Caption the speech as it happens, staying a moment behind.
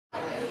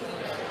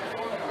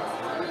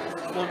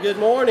Well, good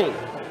morning.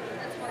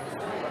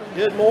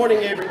 Good morning,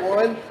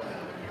 everyone.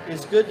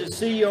 It's good to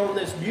see you on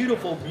this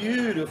beautiful,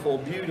 beautiful,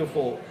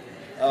 beautiful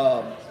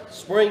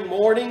spring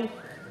morning.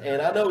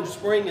 And I know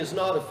spring is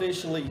not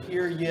officially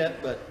here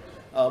yet, but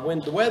when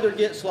the weather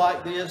gets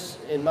like this,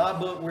 in my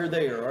book, we're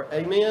there.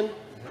 Amen?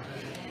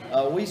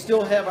 We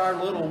still have our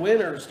little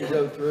winters to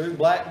go through,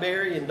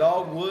 blackberry and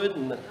dogwood,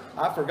 and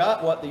I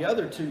forgot what the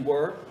other two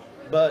were,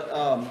 but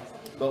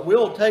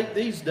we'll take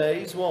these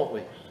days, won't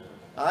we?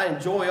 I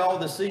enjoy all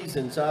the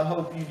seasons. I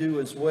hope you do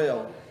as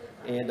well.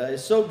 And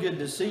it's so good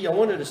to see you. I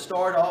wanted to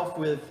start off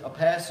with a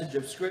passage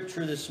of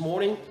Scripture this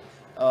morning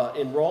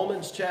in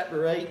Romans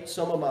chapter 8,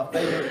 some of my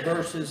favorite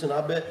verses, and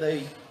I bet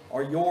they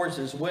are yours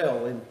as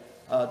well. In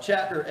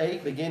chapter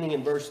 8, beginning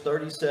in verse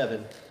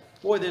 37.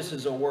 Boy, this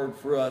is a word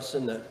for us,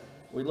 and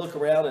we look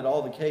around at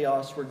all the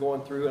chaos we're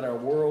going through in our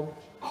world.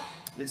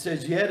 It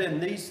says, yet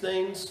in these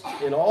things,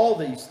 in all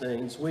these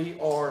things, we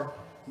are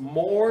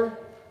more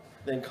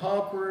than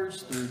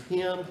conquerors through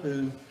him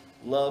who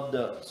loved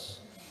us.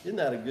 Isn't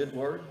that a good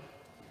word?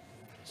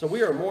 So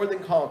we are more than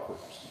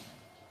conquerors.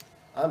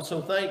 I'm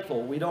so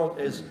thankful we don't,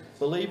 as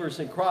believers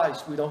in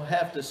Christ, we don't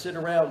have to sit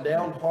around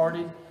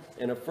downhearted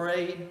and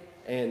afraid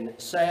and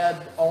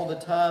sad all the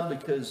time,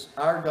 because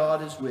our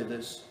God is with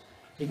us.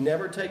 He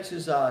never takes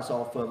his eyes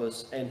off of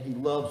us, and he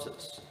loves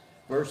us.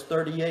 Verse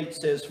 38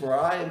 says, for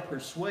I am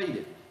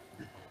persuaded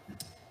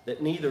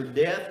that neither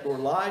death nor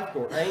life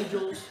nor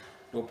angels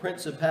nor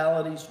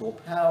principalities, nor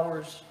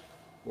powers,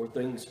 nor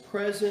things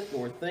present,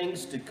 nor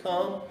things to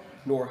come,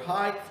 nor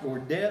height, nor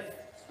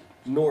depth,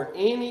 nor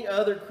any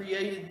other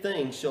created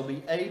thing shall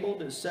be able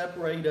to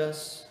separate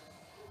us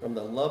from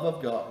the love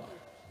of God,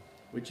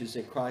 which is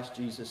in Christ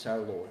Jesus our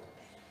Lord.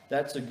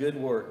 That's a good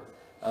word.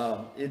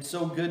 It's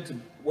so good to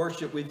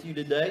worship with you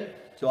today.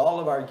 To all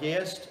of our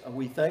guests,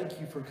 we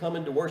thank you for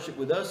coming to worship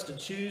with us, to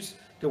choose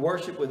to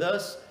worship with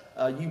us.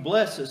 You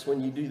bless us when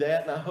you do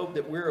that, and I hope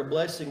that we're a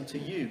blessing to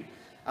you.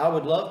 I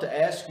would love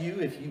to ask you,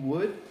 if you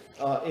would,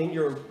 in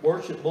your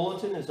worship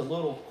bulletin is a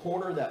little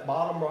corner, that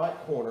bottom right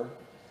corner.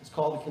 It's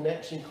called the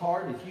connection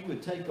card. If you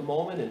would take a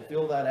moment and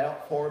fill that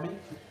out for me,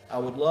 I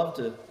would love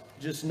to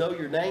just know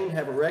your name,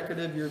 have a record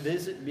of your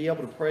visit, and be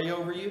able to pray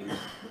over you.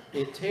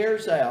 It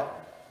tears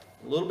out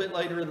a little bit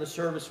later in the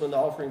service when the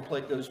offering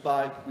plate goes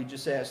by. We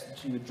just ask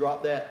that you would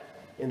drop that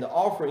in the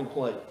offering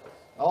plate.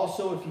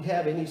 Also, if you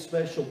have any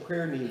special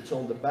prayer needs,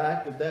 on the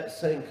back of that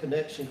same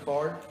connection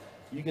card,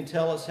 you can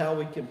tell us how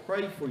we can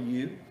pray for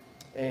you,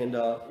 and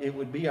it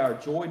would be our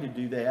joy to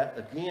do that.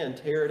 Again,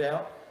 tear it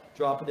out,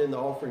 drop it in the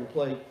offering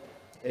plate,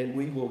 and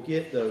we will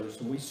get those.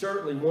 And we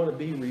certainly want to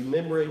be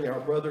remembering our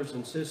brothers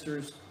and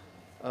sisters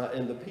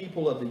and the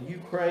people of the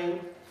Ukraine,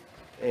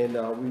 and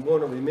we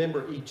want to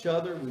remember each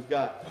other. We've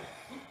got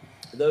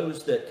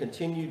those that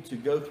continue to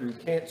go through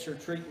cancer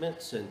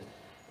treatments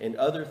and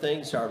other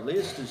things. Our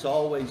list is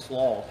always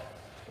long.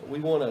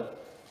 We want to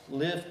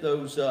lift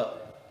those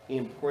up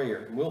in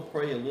prayer. We'll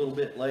pray a little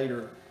bit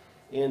later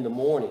in the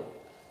morning.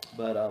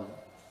 But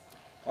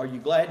are you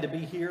glad to be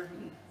here?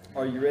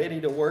 Are you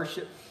ready to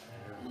worship?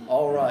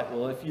 All right.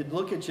 Well, if you'd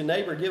look at your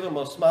neighbor, give him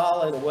a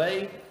smile and a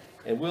wave,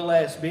 and we'll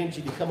ask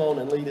Benji to come on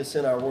and lead us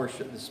in our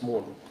worship this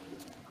morning.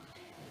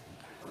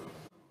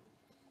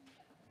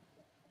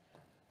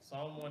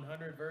 Psalm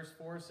 100 verse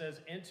 4 says,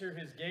 enter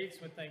his gates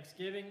with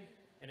thanksgiving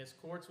and his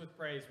courts with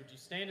praise. Would you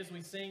stand as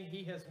we sing,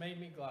 He Has Made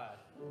Me Glad?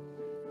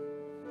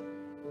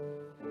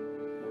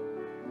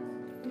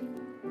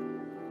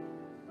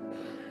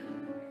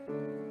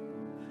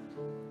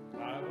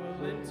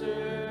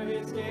 Enter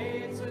his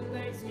gates with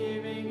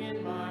thanksgiving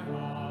in my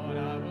heart.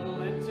 I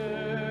will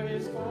enter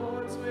his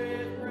courts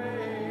with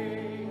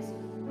praise.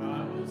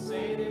 I will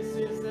say this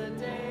is the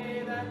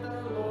day that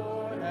the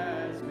Lord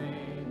has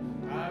made.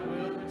 I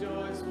will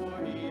rejoice,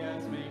 for he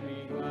has made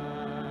me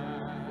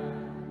glad.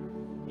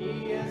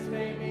 He has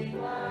made me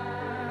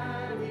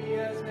glad. He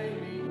has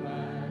made me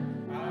glad.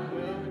 I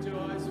will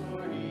rejoice,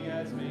 for he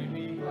has made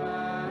me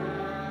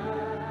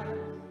glad.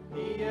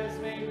 He has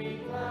made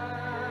me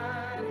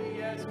glad. He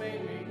has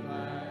made me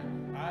glad.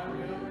 I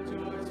will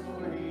rejoice,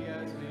 for he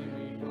has made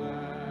me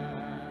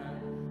glad.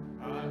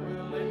 I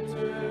will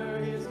enter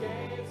his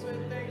gates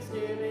with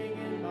thanksgiving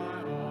in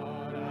my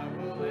heart. I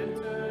will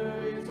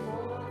enter his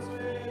courts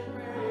with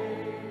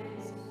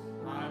praise.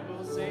 I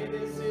will say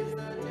this is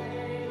the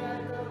day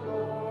that the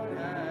Lord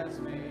has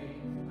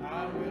made.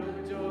 I will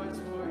rejoice,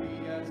 for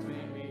he has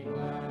made me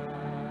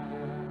glad.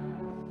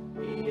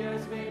 He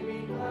has made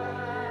me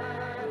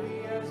glad.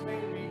 He has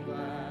made me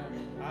glad.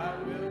 I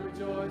will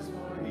rejoice,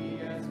 for he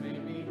has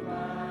made me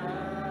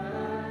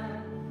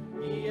glad.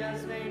 He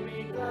has made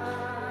me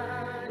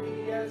glad.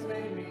 He has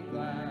made me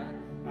glad.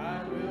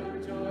 I will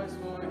rejoice,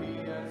 for he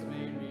has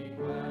made me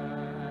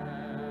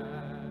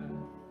glad.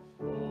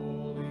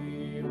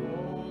 Holy,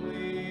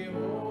 holy,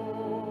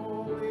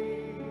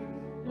 holy,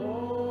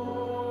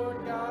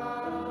 Lord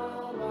God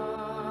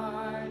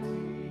Almighty.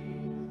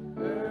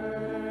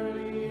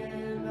 Early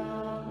in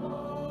the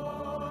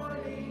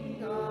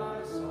morning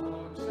our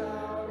song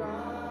shall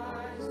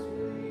rise to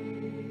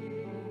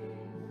thee.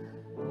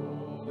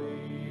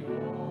 Holy,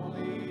 holy.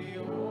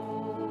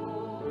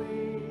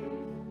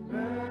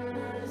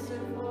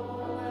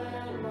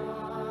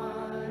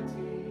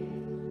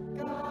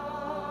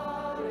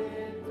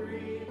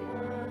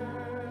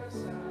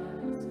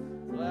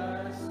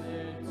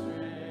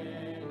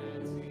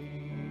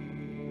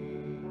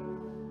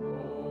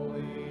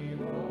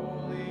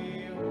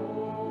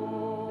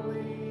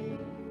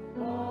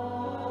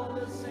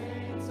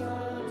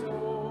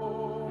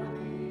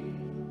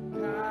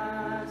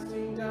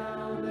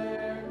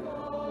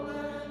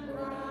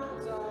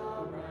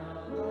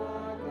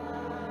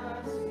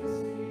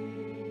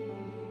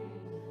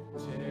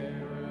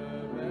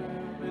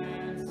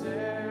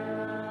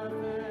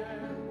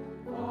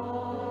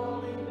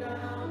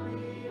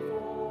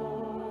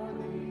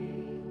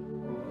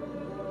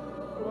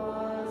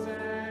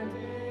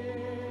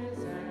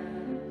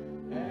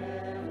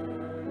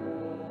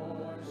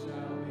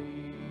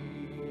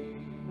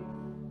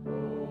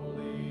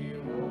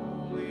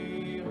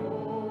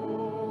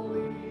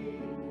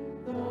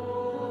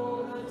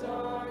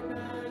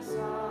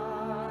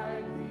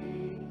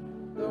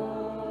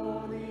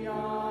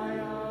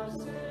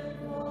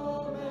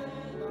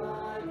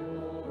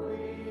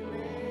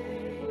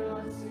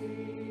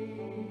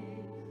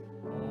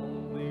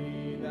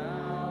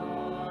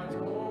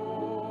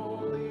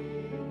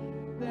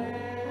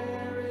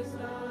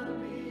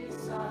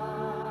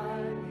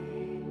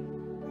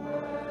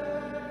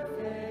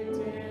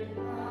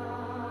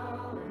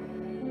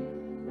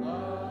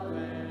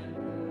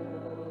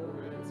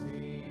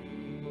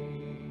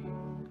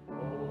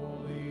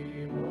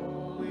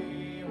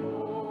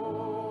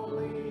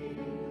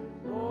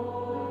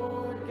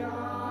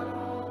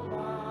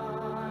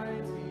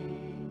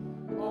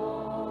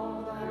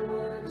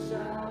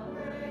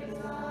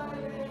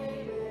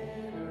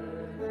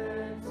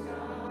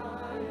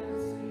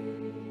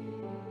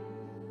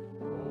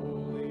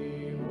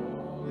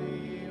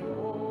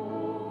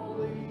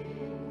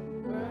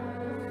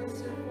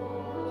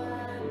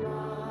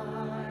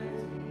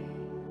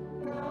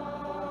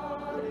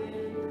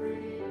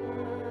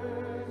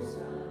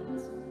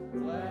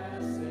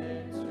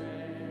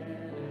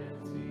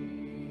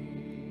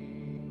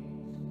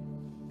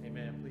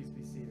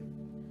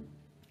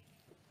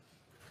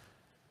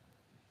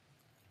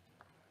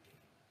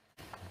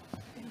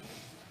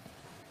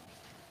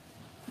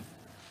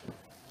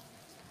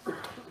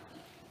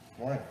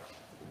 Morning.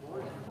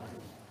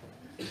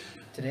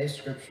 Today's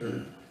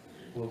scripture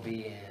will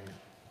be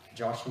in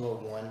Joshua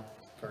 1,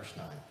 verse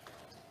 9.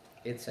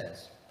 It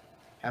says,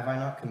 "Have I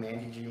not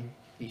commanded you,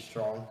 be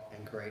strong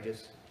and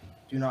courageous?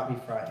 Do not be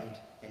frightened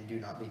and do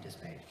not be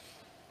dismayed,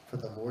 for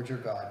the Lord your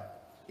God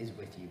is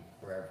with you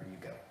wherever you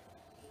go."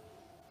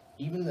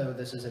 Even though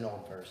this is an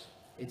old verse,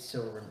 it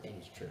still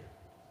remains true.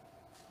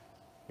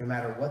 No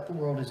matter what the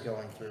world is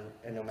going through,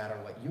 and no matter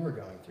what you are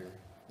going through,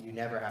 you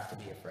never have to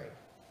be afraid.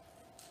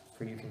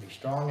 For you can be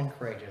strong and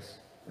courageous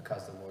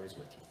because the Lord is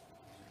with you.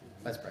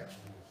 Let's pray.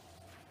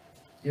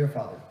 Dear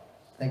Father,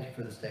 thank you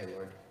for this day,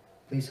 Lord.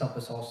 Please help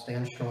us all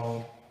stand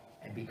strong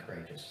and be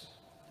courageous,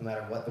 no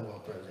matter what the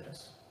world throws at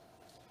us.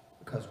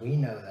 Because we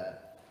know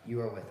that you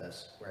are with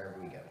us wherever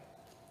we go.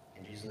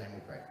 In Jesus' name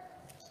we pray.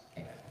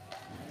 Amen.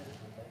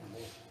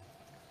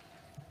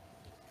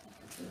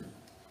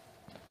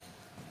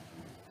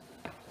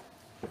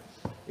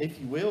 If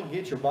you will,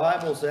 get your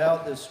Bibles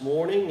out this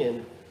morning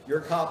and your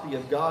copy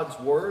of God's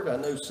Word. I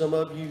know some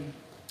of you,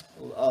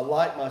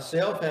 like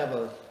myself, have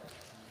a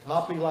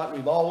copy like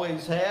we've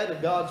always had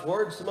of God's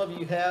Word. Some of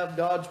you have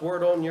God's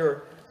Word on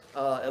your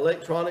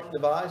electronic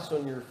device,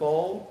 on your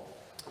phone.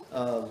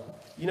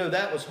 You know,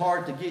 that was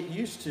hard to get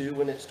used to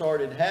when it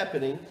started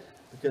happening,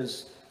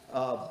 because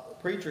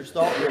preachers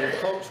thought that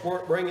folks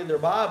weren't bringing their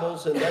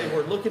Bibles and they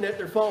were looking at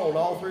their phone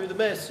all through the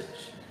message.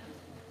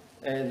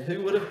 And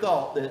who would have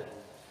thought that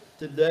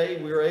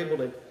today we are able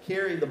to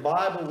carry the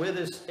Bible with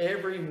us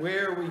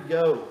everywhere we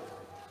go.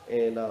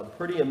 And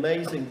pretty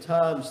amazing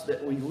times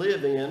that we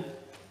live in.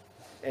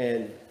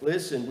 And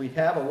listen, we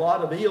have a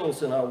lot of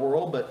ills in our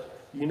world, but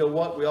you know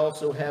what? We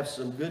also have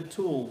some good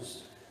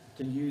tools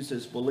to use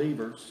as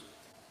believers.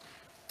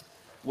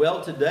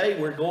 Well, today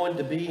we're going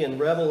to be in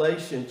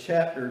Revelation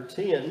chapter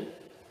 10.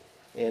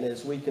 And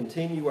as we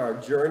continue our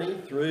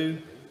journey through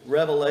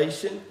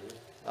Revelation,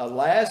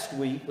 last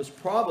week was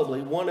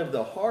probably one of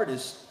the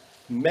hardest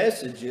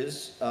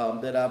messages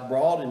that I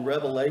brought in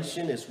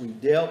Revelation as we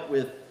dealt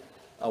with,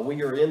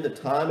 we are in the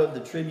time of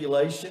the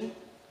tribulation,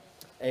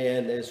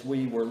 and as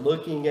we were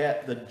looking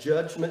at the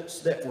judgments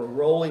that were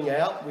rolling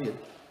out. We had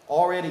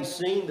already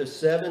seen the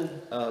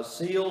 7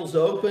 seals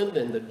opened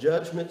and the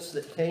judgments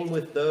that came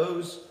with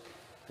those,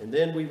 and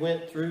then we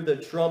went through the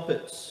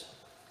trumpets.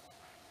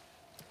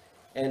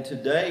 And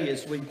today,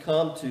 as we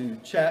come to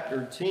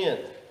chapter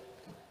 10,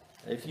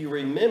 if you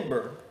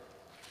remember,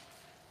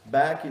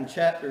 back in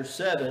chapter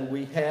 7,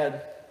 we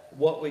had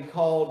what we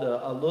called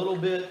a little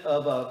bit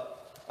of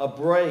a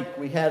break.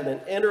 We had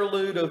an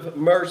interlude of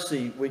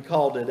mercy, we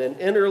called it, an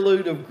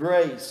interlude of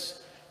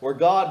grace, where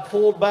God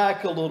pulled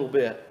back a little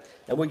bit.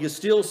 And we can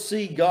still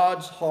see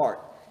God's heart.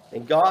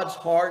 And God's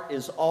heart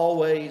is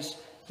always,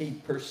 He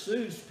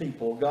pursues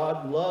people.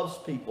 God loves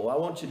people. I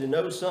want you to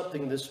know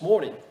something this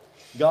morning.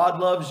 God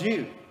loves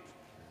you,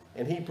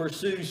 and He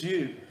pursues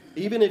you.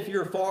 Even if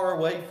you're far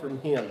away from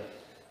Him,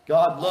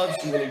 God loves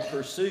you and He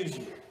pursues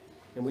you.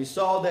 And we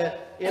saw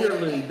that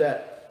interlude,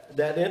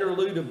 that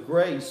interlude of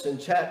grace in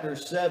chapter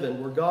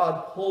 7, where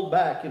God pulled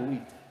back and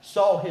we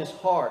saw His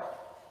heart.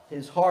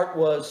 His heart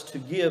was to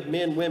give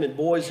men, women,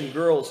 boys, and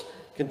girls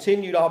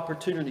continued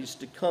opportunities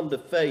to come to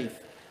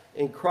faith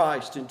in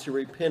Christ and to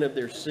repent of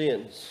their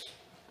sins.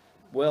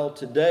 Well,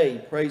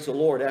 today, praise the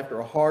Lord, after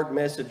a hard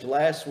message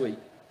last week,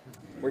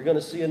 we're going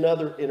to see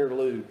another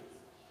interlude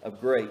of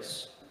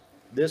grace.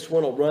 This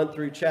one will run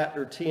through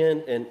chapter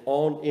 10 and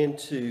on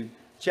into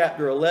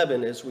chapter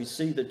 11 as we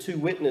see the 2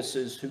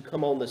 witnesses who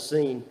come on the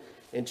scene.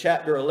 In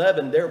chapter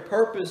 11, their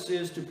purpose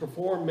is to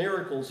perform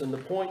miracles and to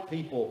point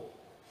people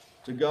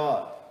to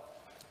God.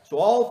 So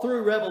all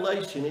through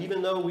Revelation,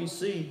 even though we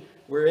see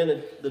we're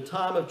in the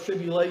time of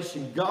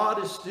tribulation,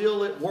 God is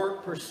still at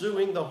work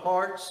pursuing the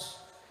hearts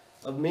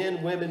of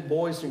men, women,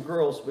 boys, and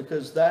girls,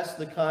 because that's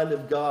the kind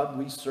of God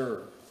we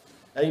serve.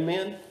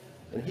 Amen?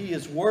 And He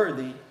is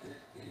worthy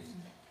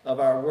of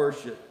our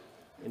worship,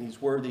 and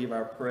He's worthy of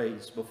our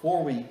praise.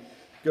 Before we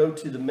go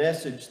to the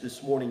message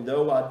this morning,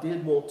 though, I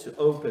did want to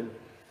open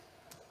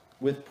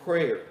with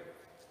prayer.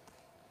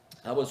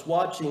 I was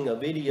watching a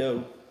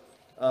video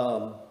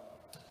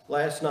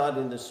last night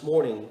and this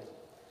morning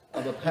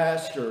of a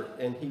pastor,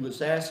 and he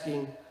was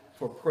asking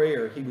for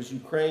prayer. He was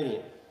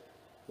Ukrainian,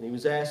 and he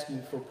was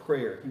asking for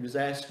prayer. He was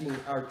asking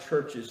our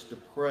churches to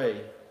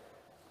pray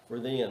for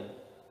them.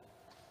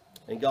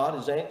 And God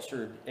has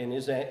answered and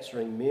is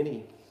answering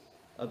many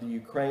of the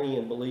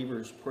Ukrainian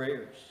believers'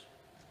 prayers.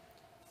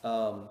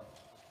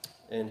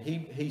 And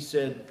he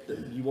said that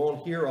you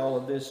won't hear all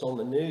of this on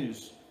the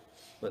news,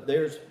 but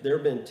there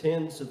have been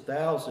tens of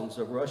thousands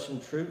of Russian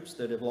troops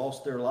that have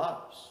lost their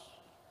lives.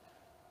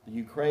 The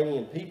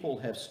Ukrainian people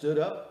have stood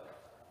up,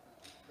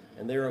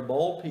 and they're a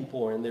bold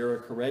people and they're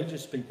a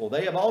courageous people.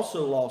 They have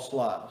also lost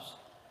lives.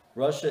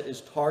 Russia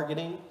is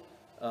targeting.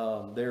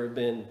 There have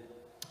been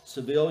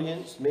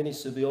civilians, many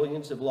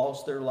civilians have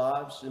lost their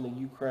lives in the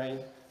Ukraine.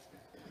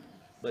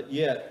 But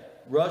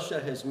yet, Russia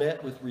has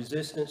met with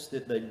resistance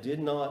that they did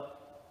not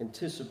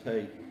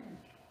anticipate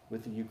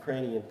with the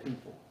Ukrainian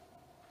people.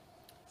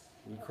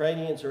 The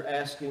Ukrainians are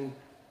asking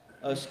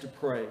us to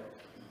pray.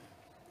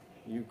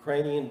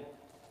 Ukrainian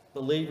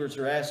believers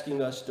are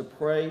asking us to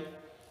pray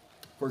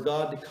for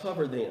God to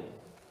cover them,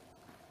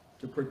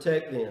 to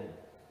protect them,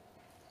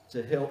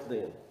 to help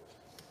them.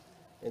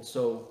 And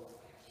so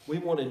we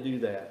want to do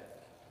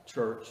that,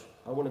 church.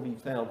 I want to be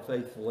found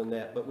faithful in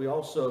that. But we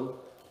also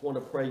want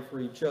to pray for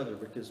each other,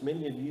 because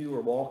many of you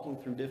are walking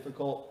through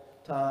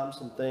difficult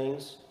times and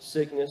things,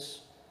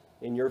 sickness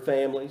in your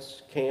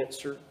families,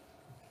 cancer.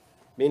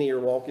 Many are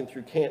walking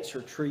through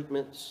cancer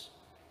treatments.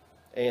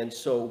 And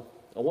so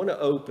I want to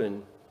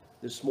open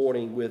this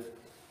morning with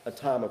a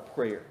time of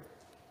prayer.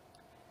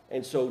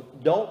 And so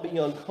don't be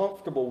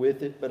uncomfortable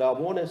with it, but I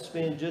want to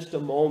spend just a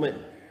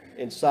moment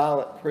in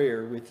silent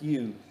prayer with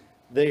you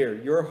there,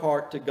 your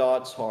heart to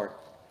God's heart.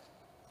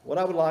 What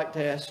I would like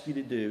to ask you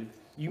to do,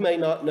 you may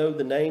not know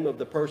the name of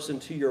the person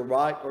to your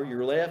right or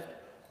your left,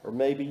 or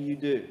maybe you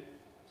do.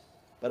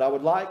 But I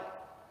would like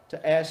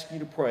to ask you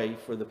to pray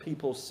for the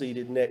people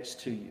seated next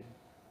to you.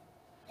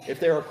 If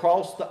they're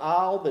across the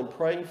aisle, then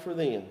pray for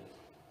them.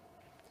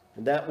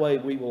 And that way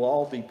we will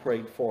all be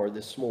prayed for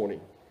this morning.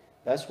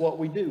 That's what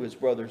we do as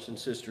brothers and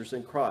sisters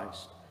in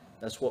Christ.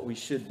 That's what we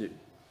should do.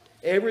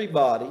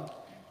 Everybody,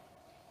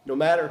 no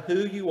matter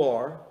who you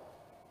are,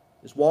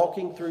 is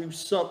walking through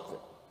something.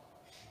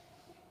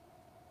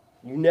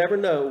 You never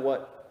know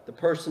what the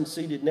person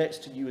seated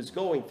next to you is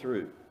going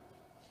through.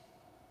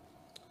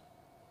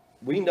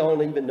 We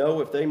don't even know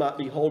if they might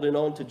be holding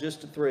on to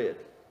just a thread.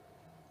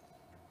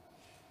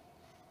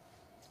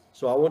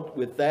 So I want,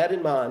 with that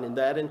in mind and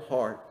that in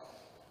heart,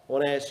 I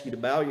want to ask you to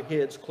bow your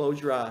heads,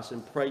 close your eyes,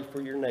 and pray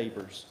for your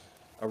neighbors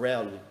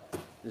around you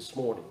this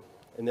morning.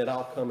 And then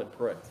I'll come and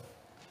pray.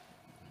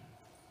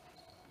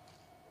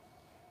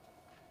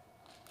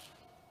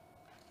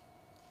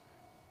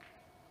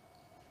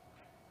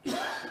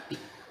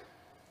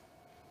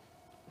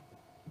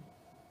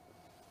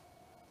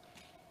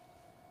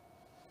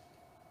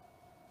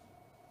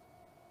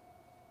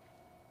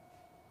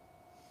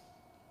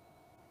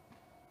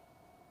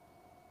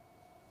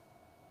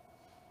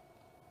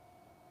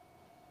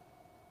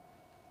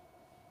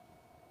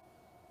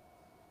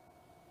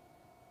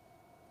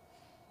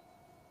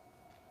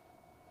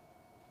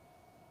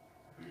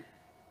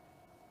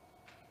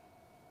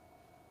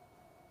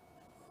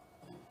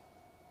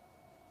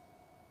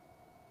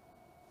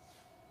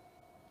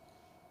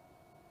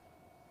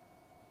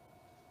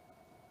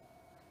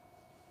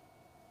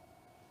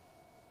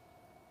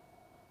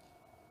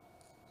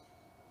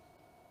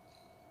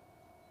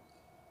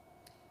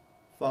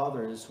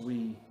 Father, as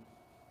we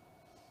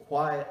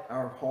quiet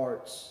our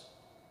hearts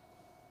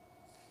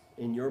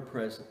in your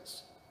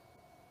presence,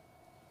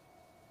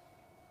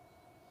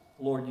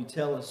 Lord, you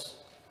tell us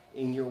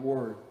in your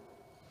word,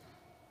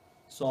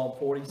 Psalm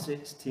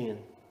 46:10,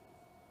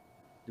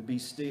 to be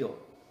still.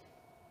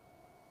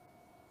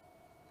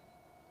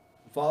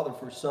 Father,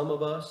 for some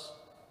of us,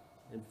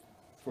 and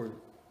for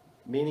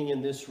many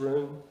in this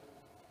room,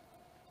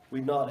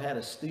 we've not had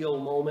a still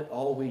moment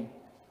all week.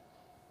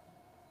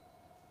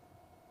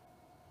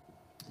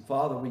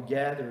 Father, we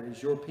gather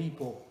as your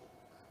people.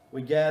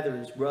 We gather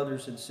as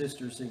brothers and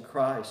sisters in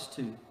Christ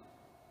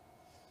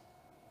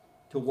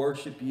to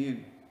worship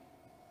you,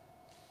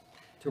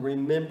 to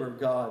remember,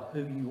 God,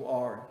 who you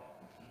are,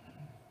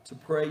 to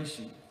praise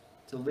you,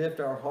 to lift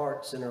our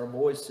hearts and our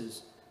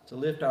voices, to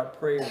lift our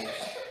prayers,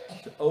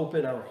 to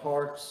open our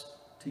hearts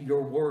to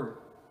your word.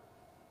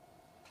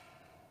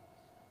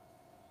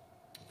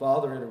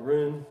 Father, in a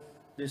room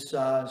this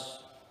size,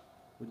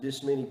 with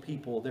this many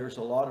people, there's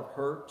a lot of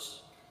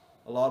hurts,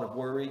 a lot of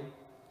worry,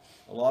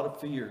 a lot of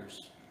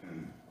fears,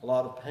 a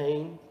lot of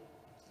pain,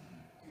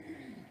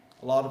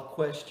 a lot of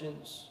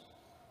questions,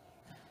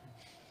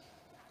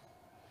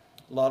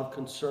 a lot of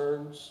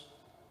concerns.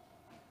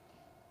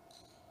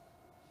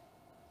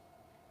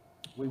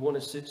 We want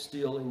to sit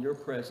still in your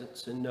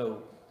presence and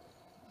know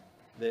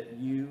that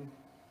you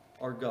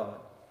are God.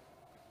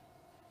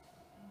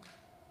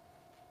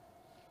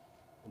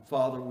 And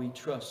Father, we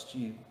trust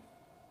you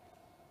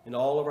in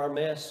all of our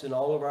mess, in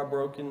all of our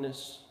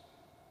brokenness,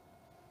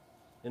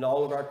 in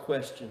all of our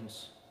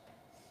questions.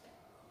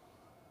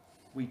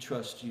 We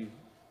trust you.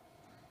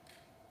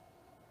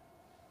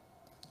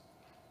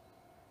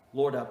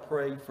 Lord, I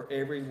pray for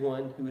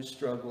everyone who is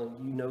struggling.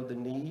 You know the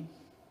need.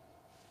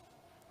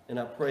 And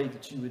I pray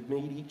that you would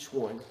meet each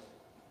one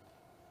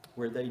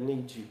where they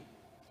need you.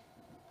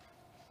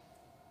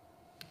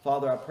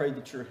 Father, I pray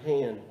that your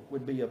hand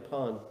would be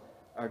upon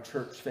our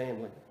church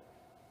family,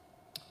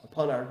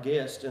 upon our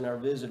guests and our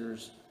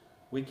visitors.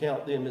 We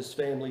count them as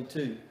family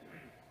too.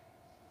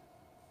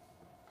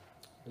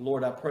 And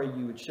Lord, I pray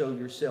you would show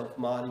yourself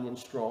mighty and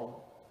strong.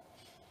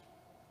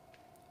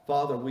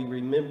 Father, we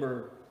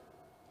remember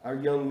our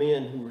young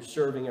men who are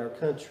serving our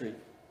country,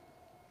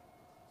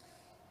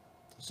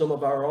 some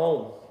of our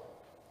own.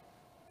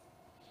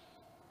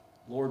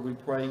 Lord, we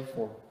pray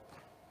for them.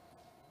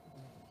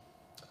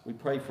 We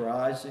pray for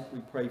Isaac.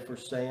 We pray for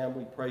Sam.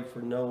 We pray for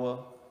Noah.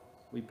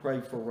 We pray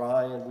for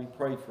Ryan. We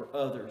pray for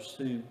others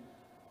who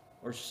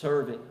are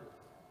serving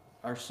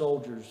our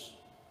soldiers,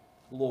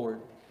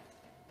 Lord.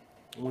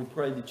 And we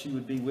pray that you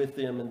would be with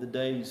them in the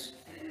days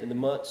and the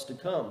months to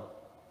come.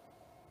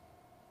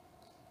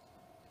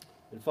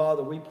 And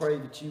Father, we pray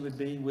that you would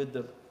be with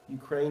the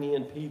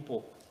Ukrainian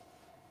people.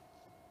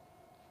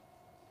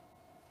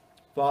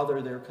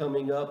 Father, they're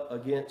coming up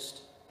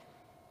against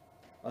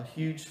a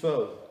huge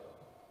foe,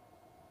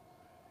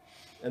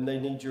 and they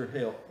need your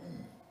help.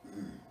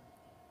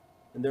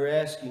 And they're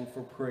asking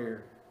for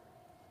prayer.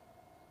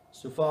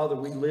 So, Father,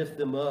 we lift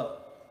them up.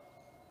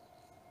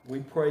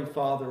 We pray,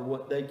 Father,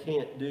 what they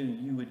can't do,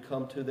 you would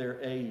come to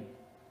their aid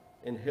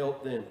and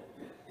help them.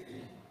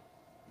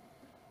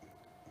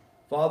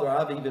 Father,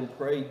 I've even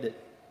prayed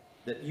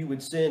that you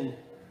would send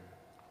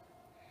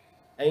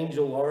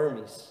angel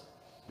armies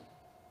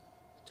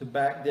to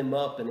back them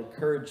up and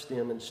encourage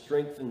them and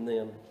strengthen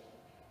them.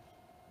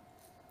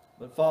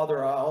 But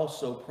Father, I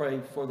also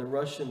pray for the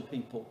Russian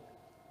people.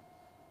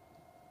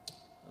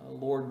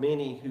 Lord,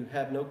 many who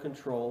have no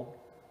control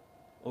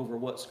over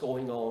what's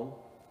going on.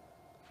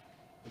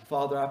 And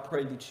Father, I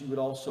pray that you would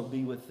also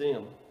be with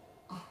them.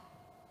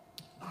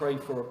 Pray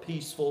for a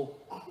peaceful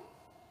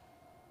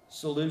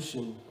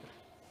solution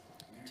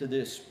to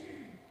this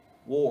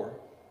war.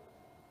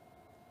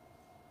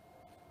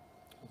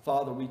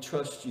 Father, we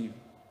trust you.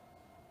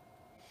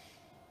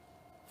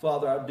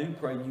 Father, I do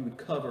pray you would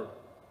cover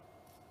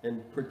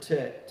and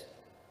protect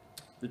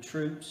the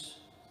troops.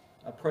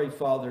 I pray,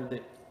 Father,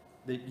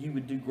 that you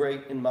would do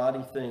great and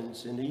mighty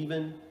things. And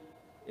even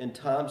in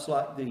times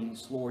like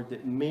these, Lord,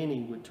 that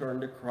many would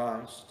turn to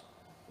Christ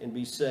and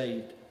be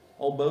saved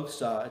on both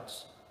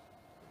sides.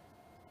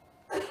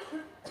 And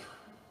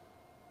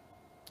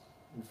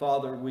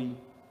Father, we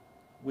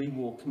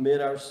will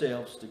commit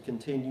ourselves to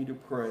continue to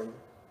pray.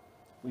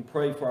 We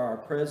pray for our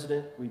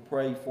president. We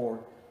pray for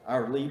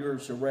our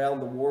leaders around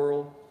the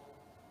world.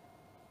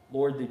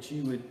 Lord, that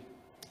you would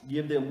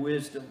give them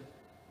wisdom.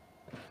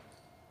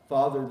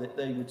 Father, that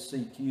they would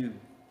seek you.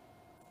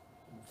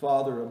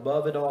 Father,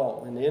 above it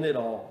all and in it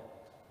all,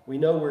 we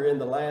know we're in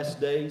the last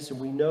days, and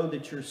we know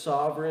that you're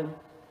sovereign.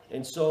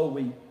 And so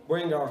we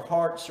bring our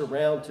hearts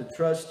around to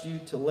trust you,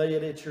 to lay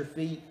it at your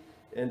feet.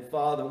 And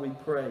Father, we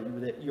pray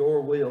that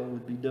your will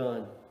would be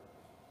done.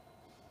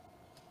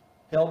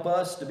 Help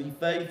us to be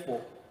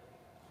faithful.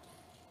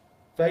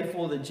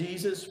 Faithful to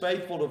Jesus,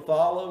 faithful to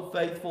follow,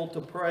 faithful to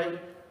pray,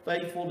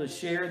 faithful to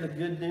share the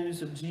good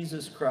news of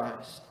Jesus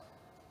Christ.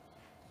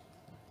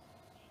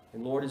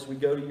 And Lord, as we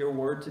go to your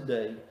word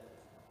today,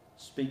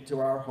 speak to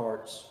our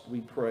hearts, we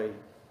pray.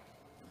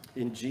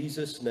 In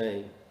Jesus'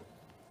 name,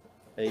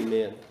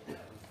 amen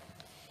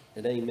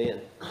and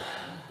amen.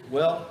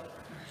 Well,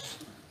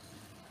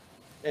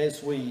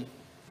 as we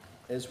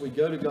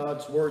go to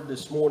God's word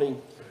this morning,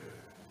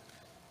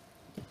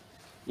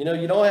 you know,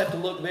 you don't have to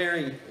look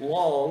very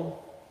long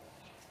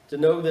to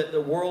know that the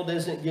world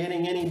isn't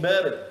getting any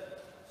better.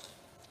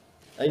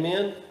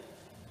 Amen?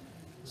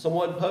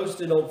 Someone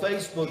posted on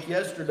Facebook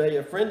yesterday,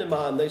 a friend of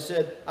mine, they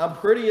said, I'm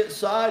pretty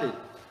excited.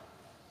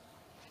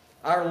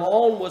 Our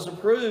loan was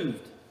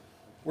approved.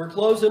 We're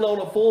closing on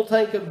a full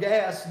tank of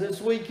gas this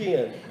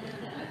weekend.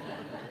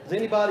 Has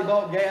anybody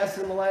bought gas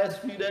in the last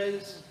few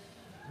days?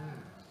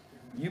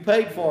 You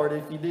paid for it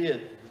if you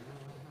did.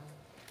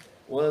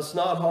 Well, it's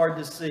not hard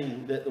to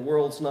see that the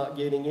world's not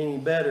getting any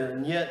better.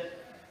 And yet,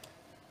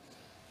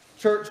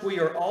 church, we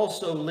are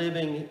also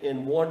living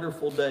in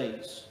wonderful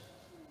days,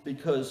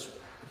 because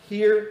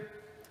here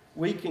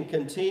we can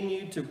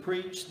continue to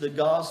preach the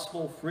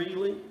gospel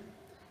freely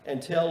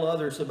and tell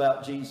others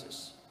about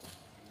Jesus.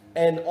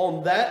 And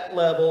on that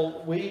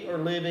level, we are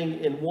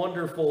living in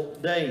wonderful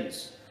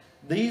days.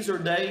 These are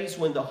days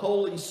when the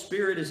Holy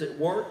Spirit is at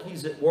work.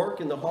 He's at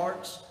work in the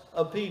hearts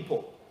of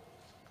people.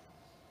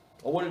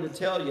 I wanted to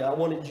tell you, I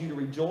wanted you to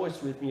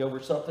rejoice with me over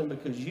something,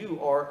 because you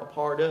are a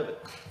part of it.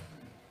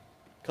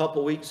 A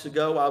couple weeks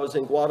ago, I was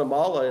in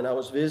Guatemala, and I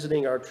was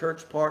visiting our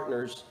church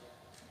partners,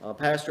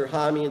 Pastor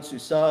Jaime and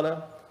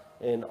Susana,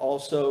 and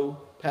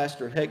also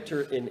Pastor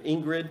Hector and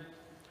Ingrid,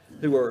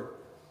 who were,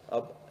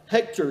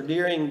 Hector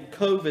during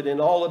COVID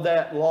and all of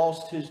that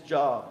lost his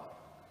job.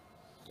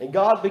 And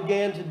God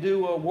began to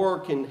do a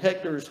work in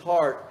Hector's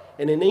heart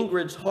and in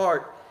Ingrid's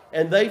heart,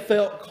 and they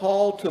felt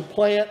called to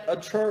plant a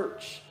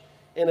church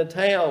in a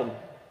town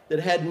that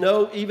had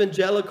no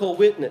evangelical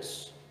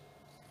witness.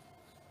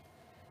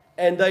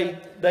 And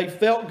they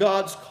felt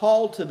God's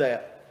call to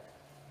that.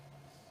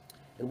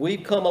 And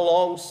we've come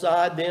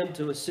alongside them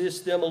to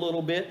assist them a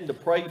little bit and to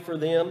pray for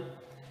them.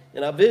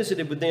 And I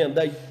visited with them.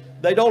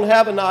 They don't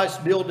have a nice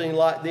building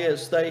like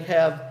this. They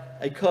have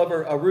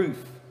a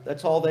roof.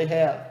 That's all they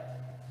have.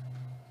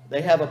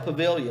 They have a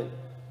pavilion.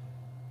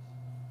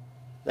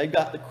 They've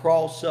got the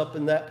cross up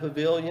in that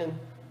pavilion.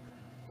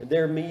 And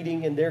they're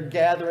meeting and they're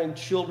gathering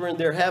children.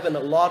 They're having a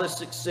lot of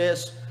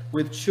success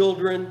with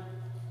children.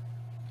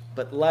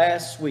 But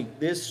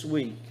this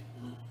week,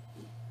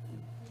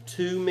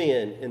 2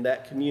 men in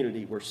that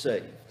community were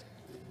saved.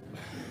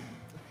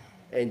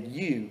 And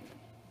you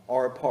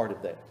are a part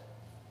of that.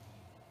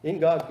 Isn't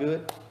God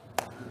good?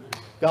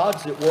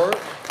 God's at work.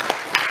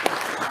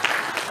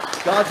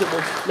 God's at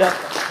work. Now,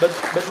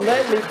 but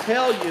let me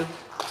tell you,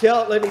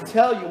 let me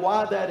tell you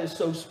why that is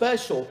so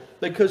special.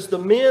 Because the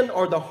men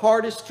are the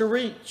hardest to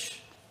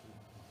reach.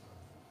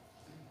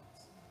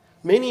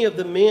 Many of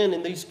the men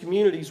in these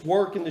communities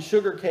work in the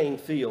sugarcane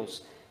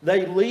fields.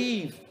 They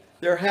leave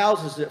their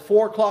houses at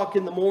 4 o'clock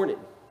in the morning.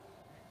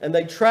 And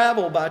they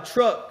travel by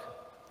truck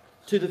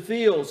to the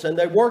fields. And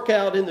they work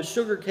out in the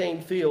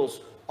sugarcane fields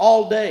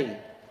all day.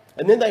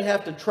 And then they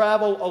have to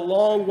travel a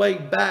long way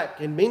back.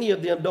 And many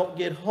of them don't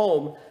get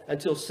home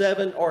until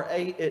 7 or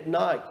 8 at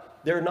night.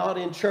 They're not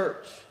in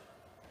church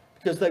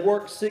because they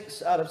work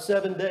 6 out of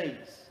 7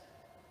 days.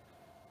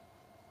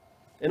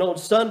 And on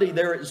Sunday,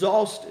 they're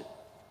exhausted.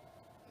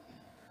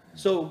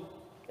 So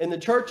in the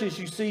churches,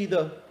 you see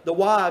the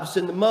wives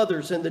and the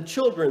mothers and the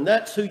children.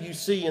 That's who you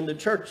see in the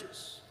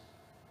churches.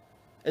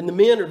 And the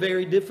men are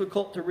very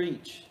difficult to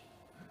reach.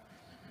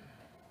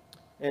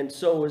 And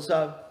so as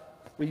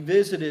we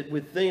visited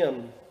with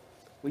them,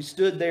 we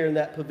stood there in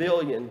that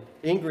pavilion,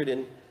 Ingrid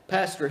and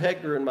Pastor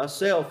Hector and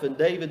myself and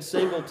David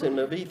Singleton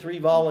of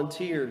E3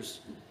 Volunteers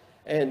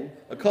and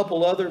a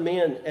couple other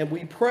men, and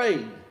we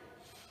prayed.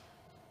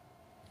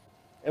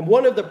 And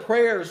one of the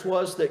prayers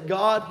was that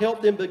God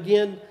help them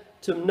begin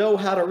to know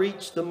how to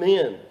reach the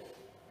men.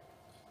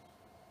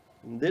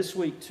 And this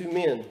week, 2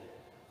 men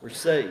were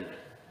saved.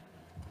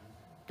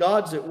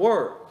 God's at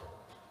work.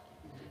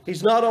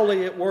 He's not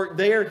only at work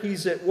there,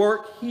 He's at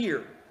work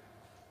here.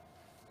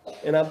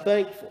 And I'm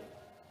thankful.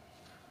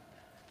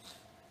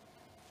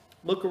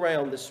 Look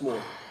around this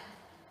morning.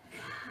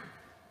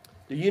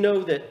 Do you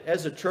know that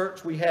as a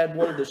church we had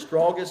one of the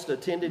strongest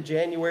attended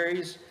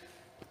Januaries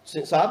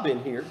since I've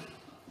been here?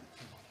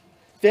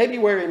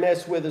 February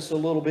messed with us a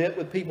little bit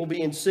with people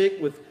being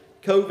sick with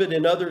COVID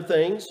and other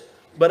things.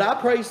 But I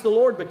praise the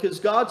Lord because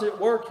God's at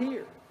work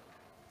here.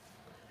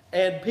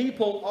 And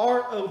people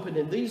are open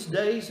in these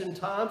days and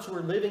times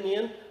we're living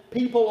in.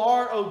 People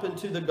are open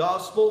to the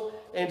gospel.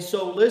 And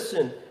so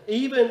listen,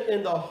 even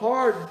in the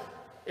hard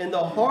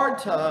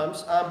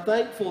times, I'm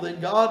thankful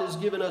that God has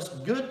given us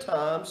good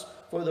times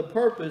for the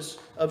purpose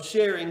of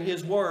sharing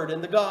His word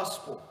and the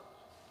gospel.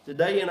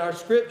 Today in our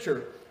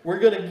scripture, we're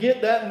going to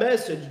get that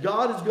message.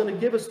 God is going to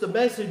give us the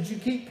message. You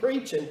keep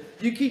preaching.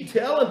 You keep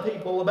telling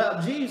people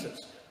about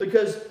Jesus.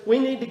 Because we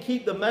need to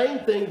keep the main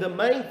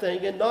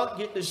thing, and not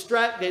get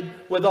distracted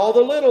with all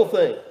the little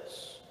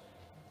things.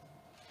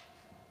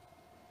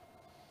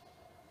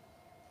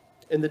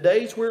 In the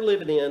days we're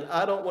living in,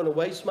 I don't want to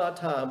waste my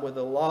time with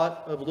a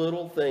lot of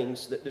little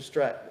things that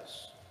distract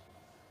us.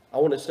 I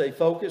want to stay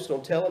focused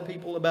on telling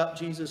people about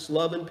Jesus,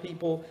 loving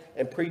people,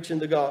 and preaching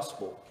the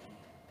gospel.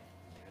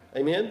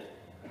 Amen?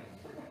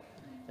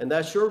 And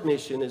that's your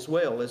mission as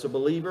well. As a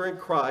believer in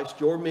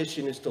Christ, your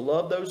mission is to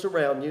love those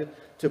around you,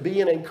 to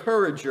be an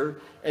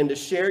encourager, and to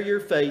share your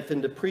faith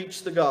and to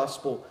preach the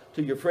gospel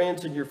to your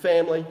friends and your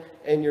family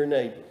and your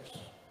neighbors.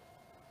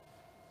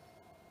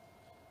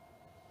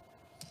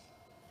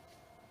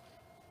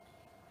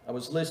 I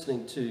was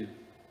listening to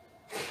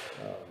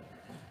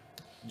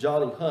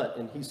Johnny Hunt,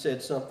 and he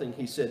said something.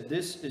 He said,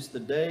 "This is the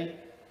day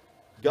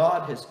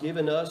God has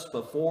given us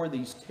before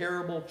these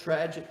terrible,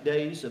 tragic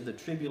days of the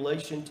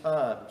tribulation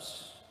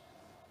times."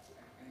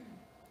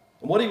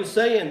 And what he was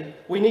saying,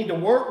 we need to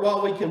work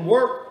while we can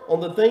work on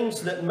the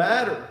things that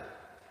matter.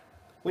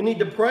 We need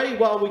to pray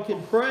while we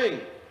can pray.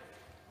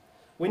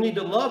 We need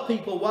to love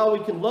people while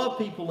we can love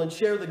people and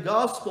share the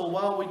gospel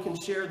while we can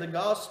share the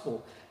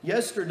gospel.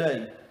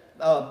 Yesterday,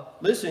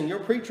 listen, your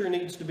preacher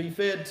needs to be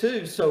fed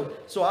too. So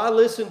I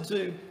listened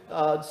to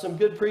some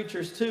good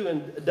preachers too,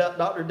 and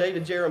Dr.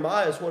 David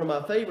Jeremiah is one of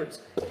my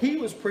favorites. He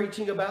was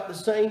preaching about the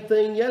same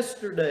thing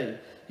yesterday.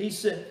 He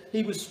said,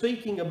 he was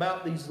speaking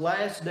about these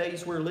last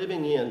days we're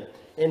living in.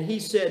 And he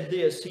said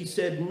this, he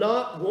said,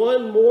 not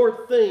one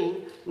more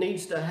thing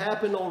needs to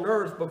happen on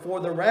earth before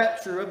the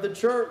rapture of the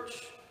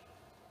church.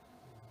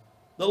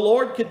 The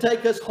Lord could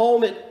take us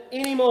home at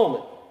any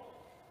moment.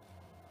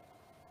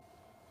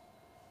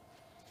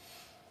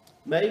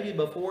 Maybe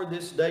before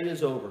this day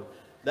is over.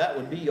 That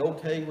would be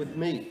okay with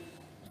me.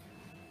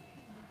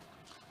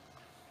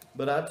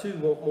 But I too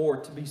want more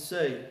to be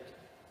saved.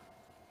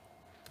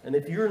 And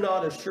if you're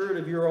not assured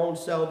of your own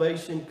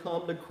salvation,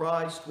 come to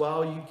Christ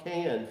while you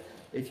can.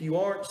 If you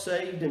aren't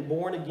saved and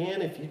born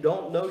again, if you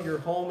don't know your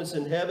home is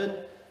in heaven,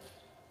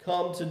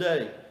 come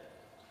today.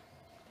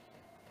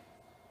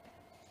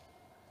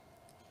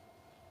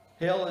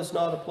 Hell is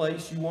not a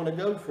place you want to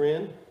go,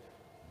 friend.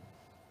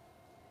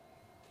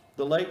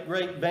 The late,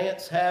 great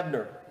Vance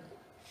Havner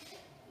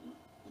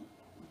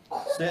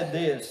said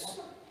this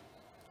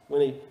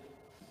when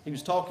he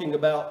was talking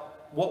about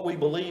what we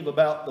believe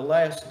about the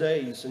last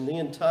days and the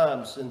end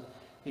times. And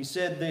he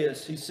said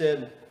this, he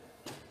said,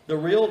 the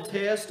real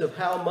test of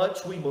how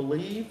much we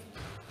believe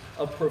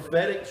of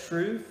prophetic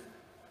truth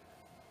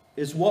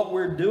is what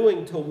we're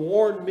doing to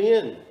warn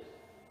men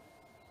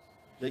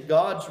that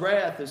God's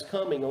wrath is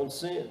coming on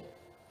sin.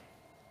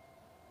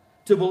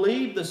 To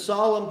believe the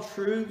solemn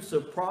truths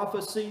of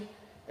prophecy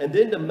and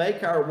then to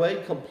make our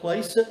way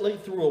complacently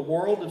through a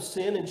world of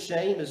sin and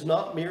shame is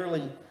not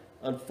merely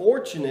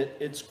unfortunate,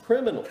 it's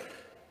criminal.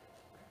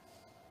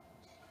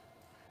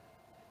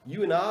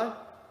 You and I,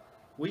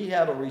 we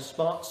have a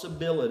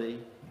responsibility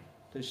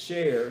to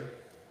share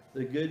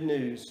the good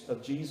news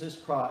of Jesus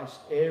Christ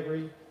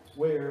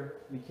everywhere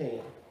we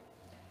can.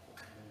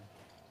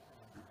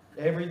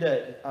 Every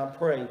day, I'm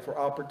praying for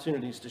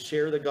opportunities to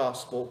share the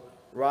gospel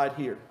right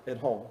here at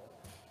home.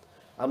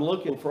 I'm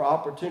looking for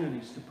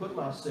opportunities to put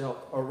myself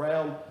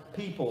around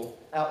people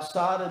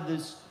outside of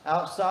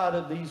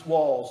these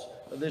walls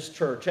of this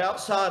church,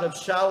 outside of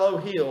Shiloh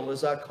Hill,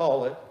 as I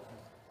call it,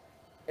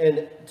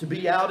 and to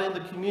be out in the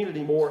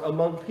community more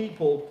among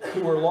people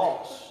who are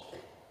lost,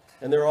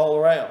 and they're all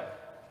around.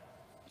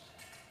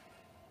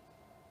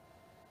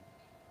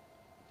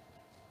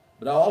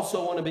 But I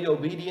also want to be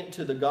obedient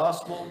to the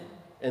gospel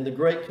and the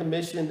Great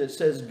Commission that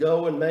says,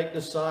 go and make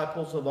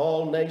disciples of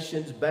all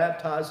nations,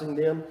 baptizing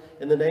them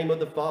in the name of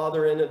the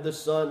Father and of the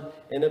Son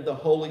and of the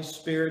Holy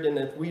Spirit. And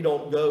if we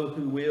don't go,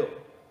 who will?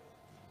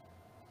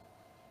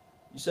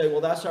 You say,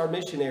 well, that's our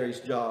missionary's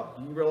job.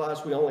 Do you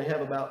realize we only have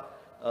about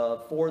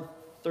 3,000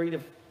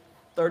 to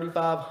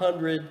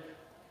 3,500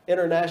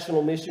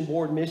 International Mission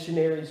Board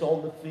missionaries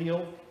on the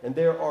field? And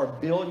there are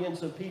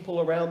billions of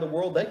people around the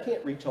world. They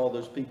can't reach all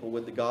those people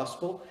with the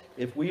gospel.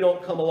 If we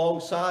don't come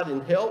alongside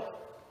and help,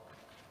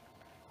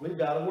 we've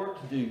got a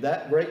work to do.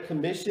 That Great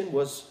Commission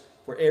was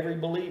for every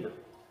believer.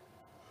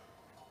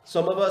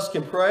 Some of us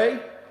can pray.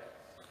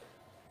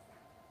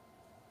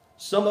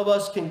 Some of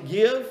us can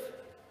give.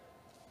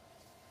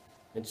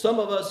 And some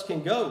of us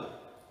can go.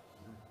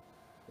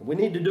 And we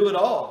need to do it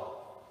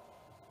all,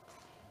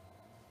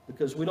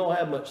 because we don't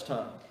have much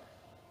time.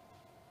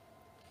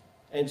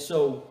 And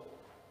so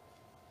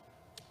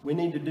we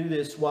need to do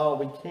this while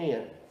we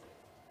can.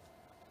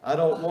 I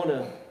don't want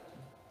to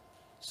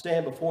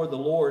stand before the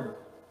Lord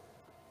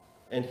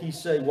and He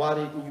say, why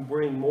didn't you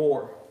bring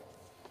more?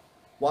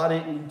 Why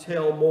didn't you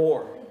tell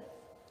more?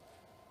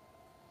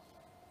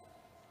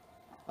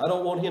 I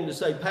don't want Him to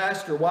say,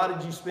 Pastor, why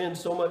did you spend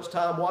so much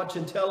time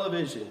watching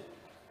television?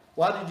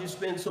 Why did you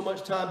spend so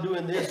much time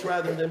doing this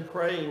rather than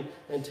praying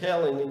and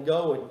telling and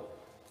going?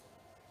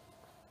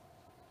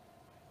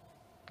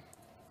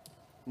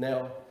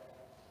 Now,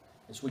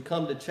 as we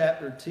come to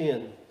chapter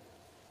 10,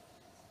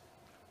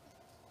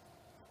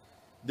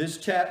 this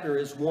chapter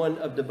is one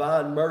of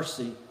divine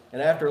mercy.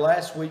 And after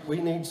last week,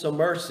 we need some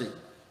mercy.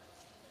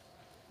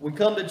 We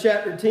come to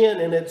chapter 10,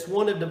 and it's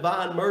one of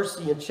divine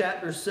mercy. In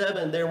chapter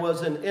 7, there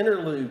was an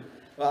interlude.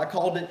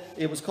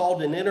 It was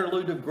called an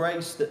interlude of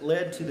grace that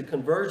led to the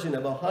conversion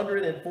of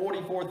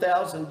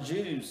 144,000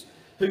 Jews,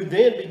 who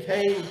then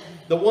became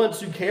the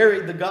ones who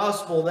carried the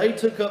gospel. They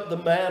took up the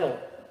mantle.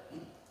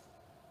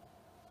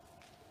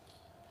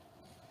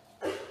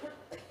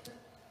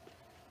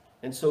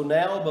 And so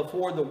now,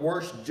 before the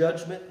worst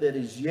judgment that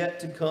is yet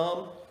to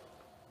come,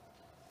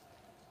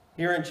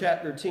 here in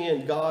chapter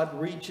 10, God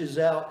reaches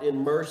out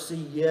in mercy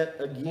yet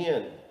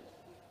again.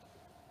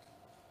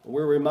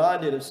 We're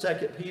reminded of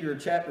 2 Peter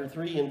chapter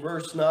 3 and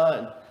verse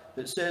 9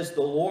 that says,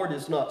 the Lord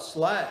is not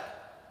slack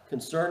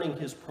concerning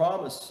His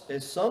promise,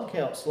 as some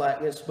count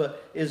slackness,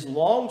 but is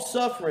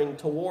long-suffering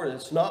toward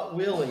us, not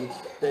willing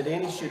that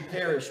any should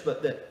perish,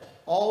 but that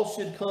all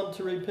should come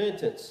to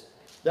repentance.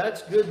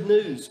 That's good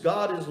news.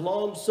 God is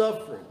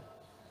long-suffering.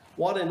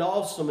 What an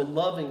awesome and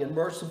loving and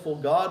merciful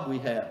God we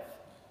have.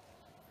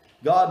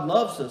 God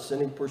loves us and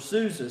He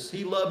pursues us.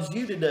 He loves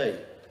you today.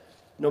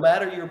 No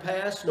matter your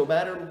past, no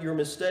matter your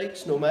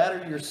mistakes, no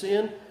matter your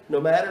sin,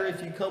 no matter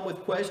if you come with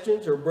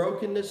questions or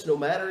brokenness, no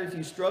matter if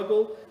you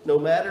struggle, no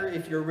matter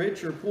if you're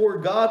rich or poor,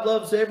 God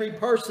loves every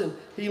person.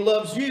 He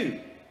loves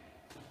you.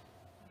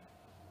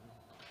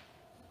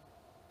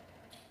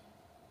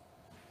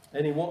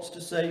 And He wants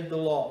to save the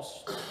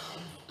lost.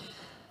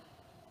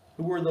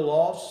 Who are the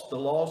lost? The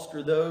lost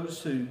are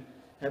those who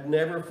have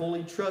never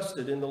fully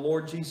trusted in the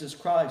Lord Jesus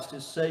Christ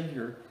as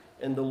Savior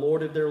and the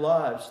Lord of their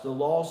lives. The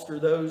lost are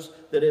those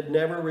that have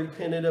never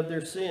repented of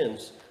their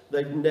sins.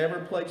 They've never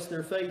placed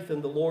their faith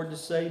in the Lord to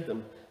save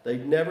them.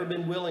 They've never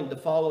been willing to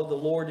follow the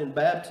Lord in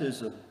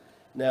baptism.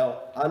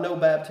 Now, I know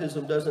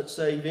baptism doesn't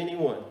save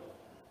anyone,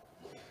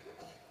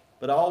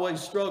 but I always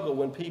struggle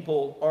when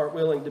people aren't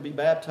willing to be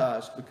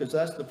baptized, because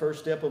that's the first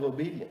step of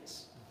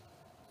obedience.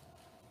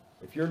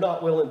 If you're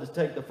not willing to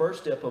take the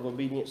first step of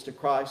obedience to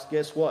Christ,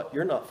 guess what?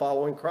 You're not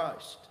following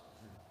Christ.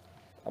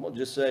 I'm going to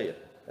just say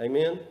it.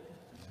 Amen?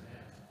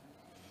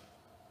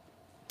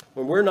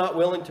 When we're not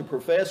willing to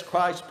profess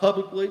Christ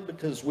publicly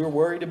because we're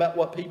worried about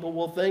what people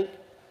will think,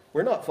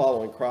 we're not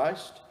following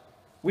Christ.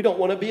 We don't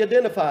want to be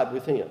identified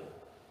with Him.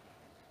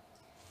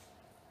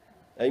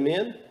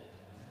 Amen?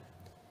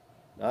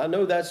 Now, I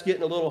know that's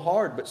getting a little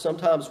hard, but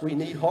sometimes we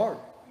need hard.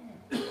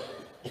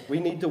 We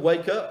need to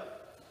wake up.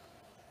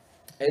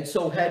 And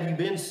so, have you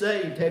been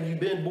saved? Have you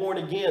been born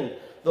again?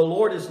 The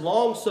Lord is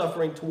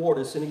long-suffering toward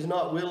us, and He's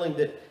not willing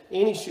that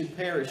any should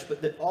perish,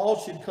 but that all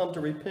should come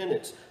to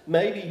repentance.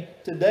 Maybe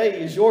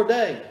today is your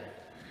day.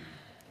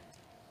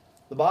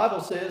 The Bible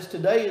says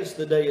today is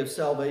the day of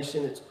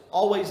salvation. It's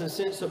always a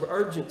sense of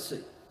urgency.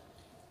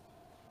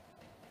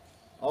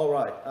 All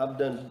right, I've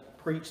done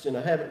preached and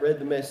I haven't read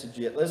the message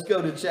yet. Let's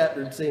go to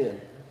chapter 10.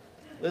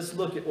 let's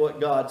look at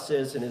what God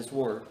says in His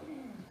Word.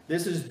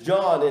 This is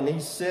John, and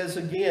he says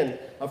again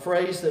a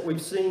phrase that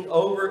we've seen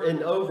over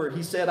and over.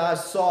 He said, I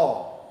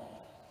saw.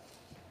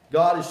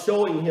 God is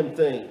showing him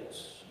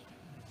things.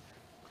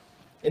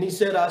 And he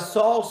said, I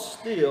saw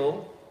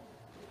still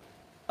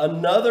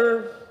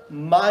another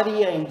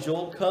mighty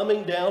angel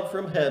coming down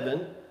from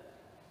heaven,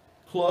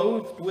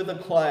 clothed with a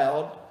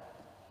cloud,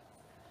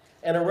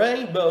 and a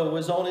rainbow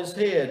was on his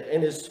head,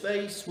 and his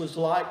face was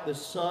like the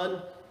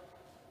sun,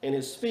 and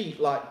his feet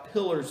like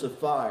pillars of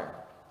fire.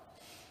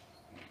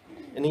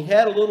 And he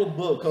had a little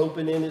book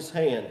open in his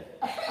hand.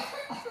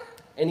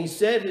 And he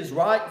set his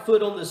right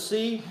foot on the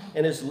sea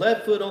and his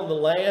left foot on the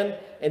land.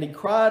 And he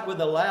cried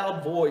with a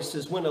loud voice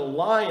as when a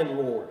lion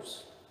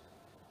roars.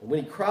 And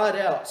when he cried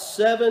out,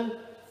 7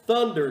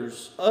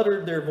 thunders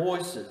uttered their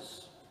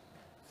voices.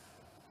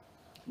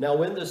 Now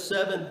when the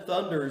 7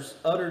 thunders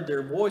uttered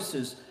their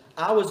voices,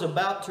 I was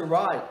about to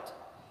write.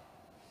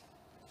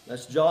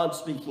 That's John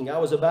speaking. I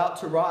was about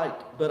to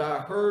write, but I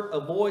heard a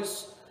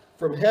voice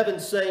from heaven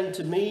saying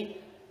to me,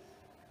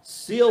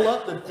 seal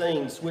up the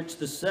things which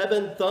the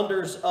 7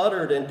 thunders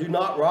uttered and do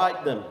not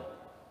write them.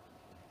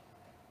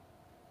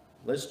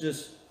 Let's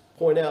just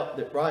point out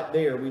that right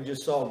there we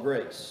just saw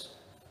grace.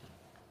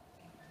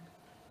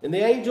 And the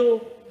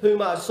angel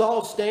whom I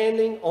saw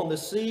standing on the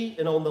sea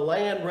and on the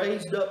land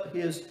raised up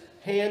his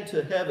hand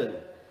to heaven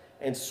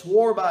and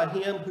swore by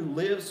him who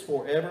lives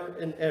forever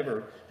and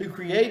ever, who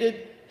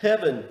created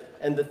heaven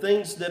and the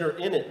things that are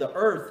in it, the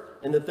earth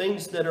and the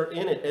things that are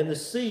in it, and the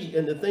sea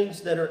and the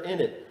things that are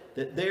in it,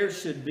 that there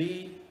should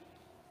be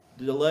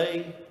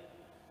delay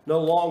no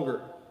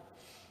longer.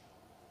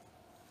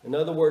 In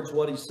other words,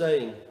 what he's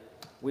saying,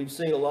 we've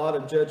seen a lot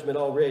of judgment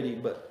already,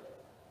 but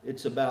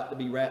it's about to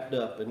be wrapped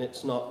up, and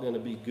it's not going to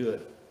be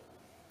good.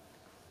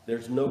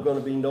 There's going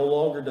to be no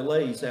longer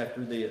delays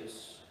after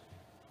this.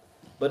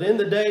 But in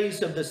the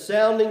days of the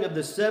sounding of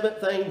the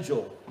 7th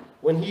angel,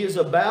 when he is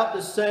about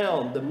to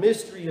sound, the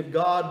mystery of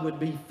God would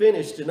be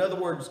finished. In other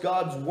words,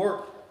 God's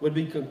work would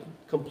be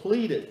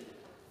completed,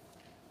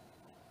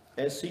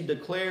 as he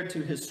declared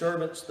to his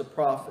servants the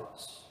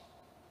prophets.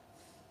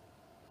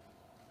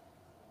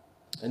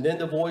 And then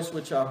the voice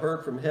which I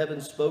heard from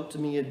heaven spoke to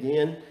me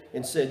again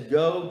and said,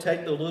 go,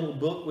 take the little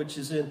book which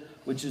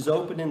is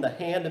open in the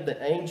hand of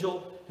the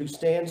angel who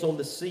stands on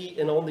the sea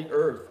and on the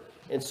earth.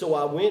 And so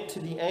I went to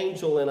the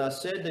angel and I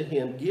said to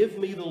him, give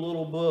me the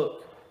little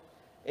book.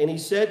 And he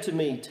said to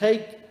me,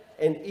 take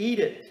and eat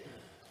it,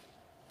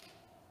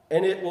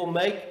 and it will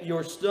make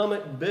your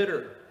stomach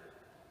bitter,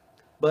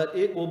 but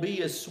it will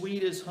be as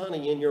sweet as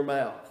honey in your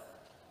mouth.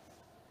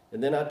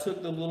 And then I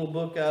took the little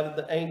book out of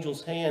the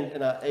angel's hand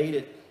and I ate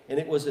it, and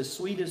it was as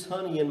sweet as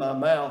honey in my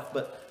mouth.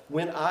 But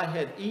when I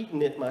had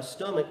eaten it, my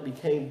stomach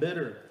became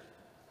bitter.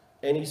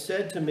 And he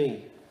said to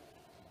me,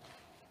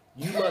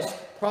 you must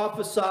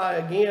prophesy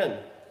again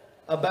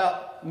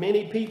about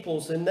many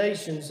peoples and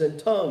nations and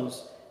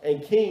tongues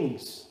and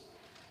kings.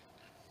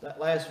 That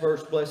last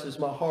verse blesses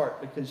my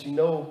heart, because you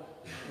know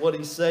what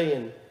he's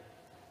saying.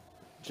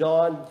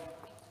 John,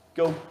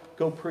 go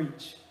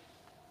preach.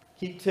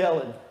 Keep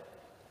telling.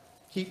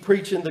 Keep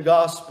preaching the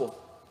gospel.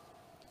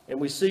 And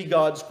we see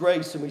God's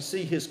grace and we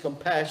see his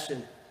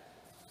compassion.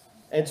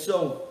 And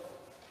so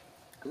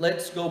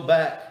let's go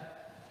back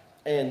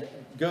and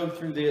go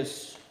through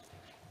this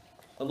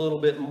a little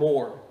bit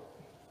more.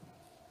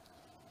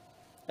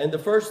 And the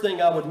first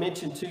thing I would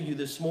mention to you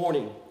this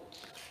morning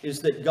is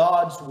that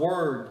God's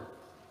word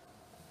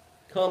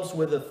comes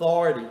with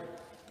authority.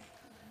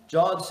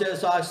 John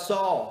says, I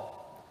saw.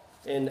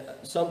 And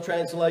some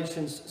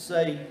translations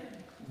say,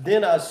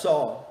 then I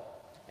saw.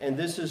 And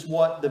this is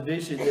what the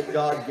vision that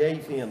God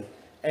gave him.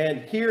 And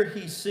here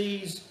he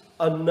sees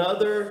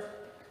another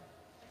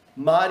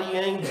mighty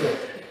angel.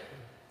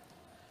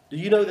 Do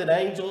you know that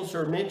angels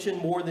are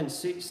mentioned more than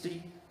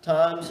 60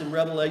 times in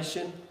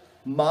Revelation?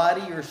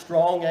 Mighty or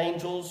strong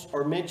angels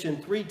are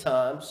mentioned 3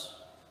 times.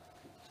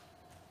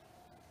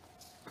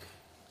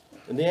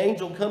 And the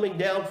angel coming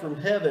down from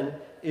heaven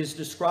is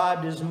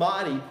described as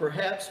mighty,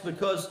 perhaps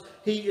because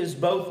he is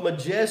both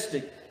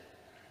majestic.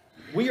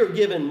 We are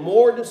given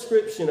more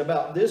description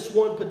about this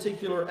one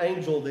particular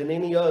angel than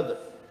any other.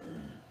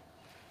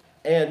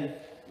 And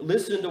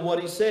listen to what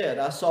he said.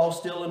 I saw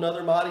still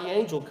another mighty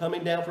angel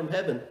coming down from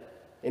heaven,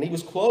 and he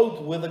was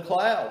clothed with a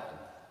cloud.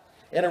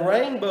 And a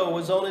rainbow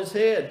was on his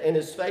head, and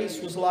his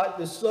face was like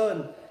the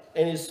sun,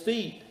 and his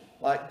feet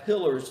like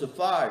pillars of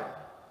fire.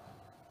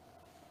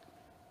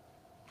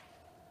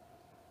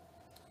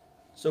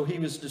 So he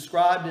was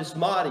described as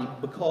mighty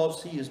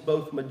because he is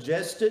both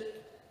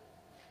majestic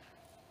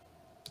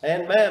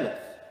and mammoth.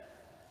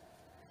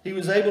 He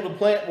was able to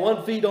plant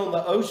 1 foot on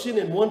the ocean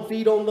and 1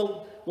 foot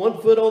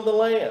on the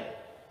land.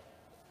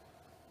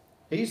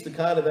 He's the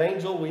kind of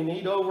angel we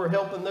need over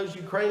helping those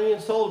Ukrainian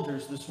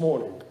soldiers this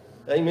morning.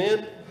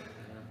 Amen?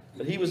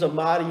 But he was a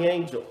mighty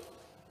angel.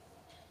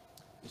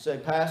 You say,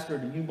 Pastor,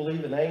 do you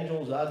believe in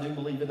angels? I do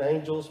believe in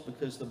angels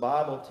because the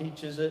Bible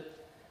teaches it.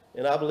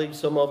 And I believe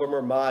some of them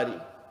are mighty.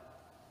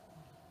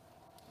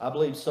 I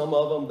believe some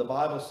of them, the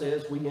Bible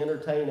says, we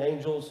entertain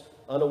angels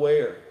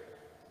unaware.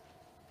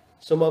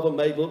 Some of them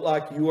may look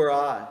like you or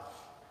I.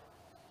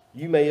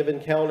 You may have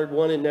encountered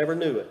one and never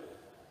knew it,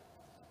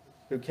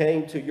 who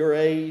came to your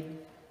aid,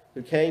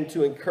 who came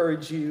to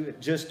encourage you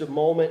at just a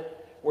moment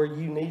where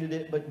you needed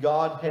it. But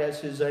God has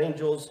his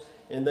angels,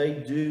 and they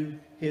do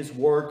his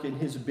work and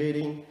his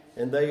bidding,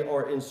 and they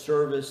are in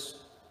service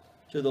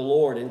to the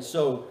Lord. And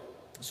so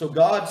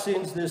God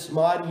sends this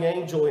mighty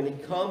angel, and he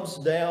comes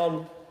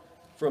down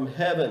from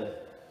heaven.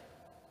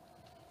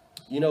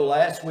 You know,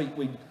 last week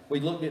we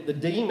looked at the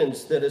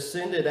demons that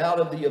ascended out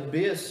of the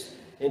abyss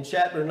in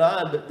chapter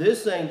 9. But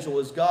this angel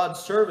is God's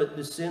servant,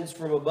 descends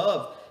from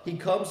above. He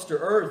comes to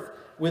earth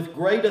with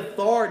great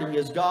authority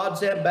as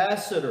God's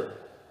ambassador.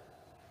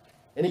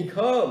 And he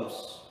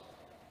comes,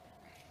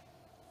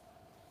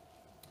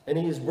 and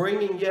he is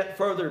bringing yet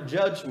further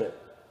judgment.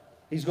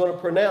 He's going to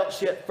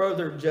pronounce yet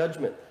further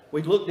judgment.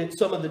 We looked at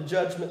some of the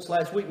judgments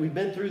last week. We've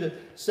been through the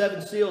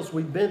 7 seals.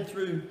 We've been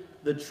through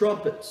the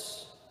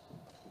trumpets.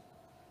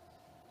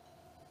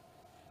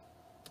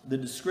 The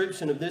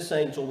description of this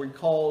angel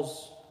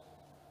recalls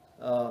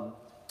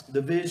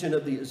the vision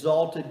of the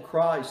exalted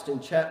Christ in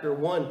chapter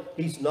 1.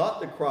 He's not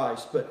the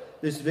Christ,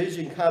 but this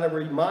vision kind of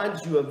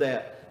reminds you of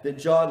that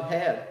John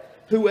had.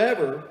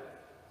 However,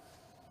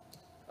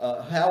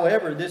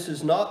 this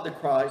is not the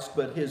Christ,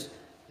 but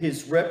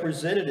his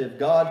representative.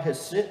 God has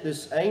sent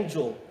this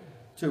angel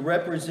to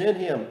represent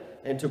him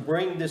and to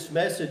bring this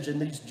message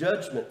and these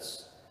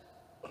judgments.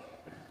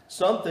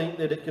 Some think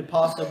that it could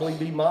possibly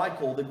be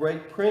Michael, the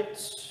great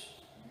prince.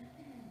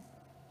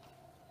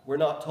 We're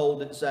not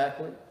told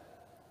exactly,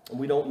 and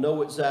we don't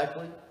know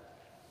exactly.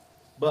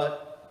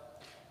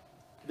 But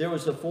there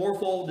was a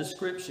fourfold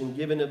description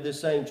given of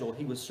this angel.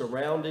 He was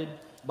surrounded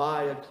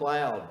by a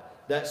cloud.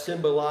 That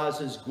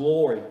symbolizes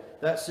glory.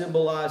 That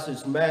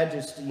symbolizes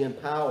majesty and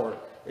power.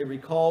 It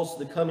recalls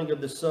the coming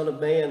of the Son of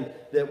Man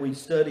that we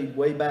studied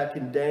way back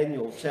in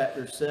Daniel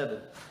chapter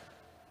 7.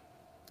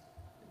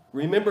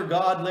 Remember,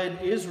 God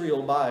led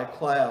Israel by a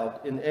cloud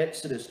in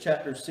Exodus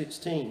chapter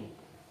 16.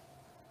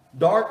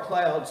 Dark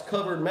clouds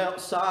covered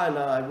Mount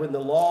Sinai when the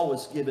law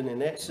was given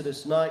in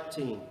Exodus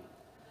 19.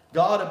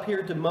 God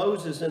appeared to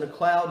Moses in a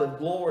cloud of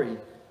glory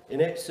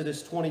in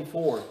Exodus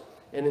 24.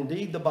 And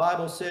indeed, the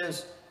Bible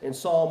says in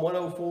Psalm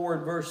 104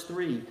 and verse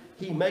 3,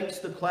 he makes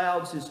the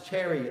clouds his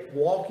chariot,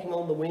 walking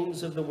on the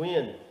wings of the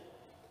wind.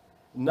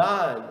 9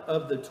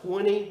 of the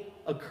 20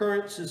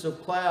 occurrences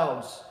of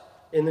clouds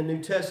in the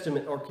New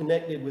Testament are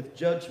connected with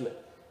judgment.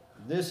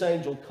 This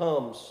angel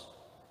comes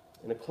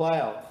in a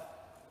cloud,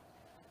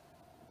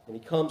 and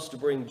he comes to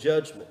bring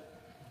judgment.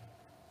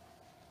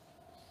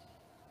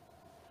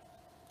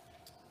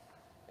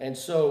 And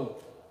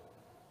so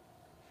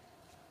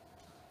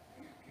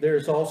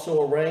there's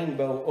also a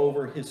rainbow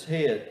over his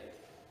head.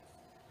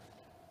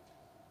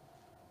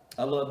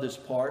 I love this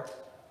part.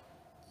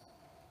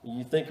 When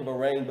you think of a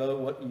rainbow,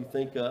 what do you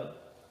think of?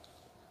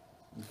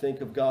 You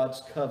think of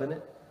God's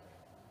covenant.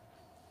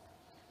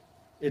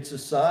 It's a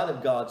sign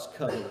of God's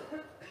covenant,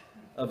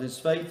 of his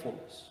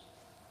faithfulness.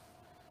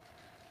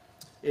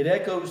 It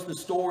echoes the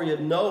story of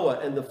Noah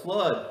and the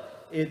flood.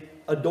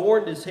 It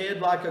adorned his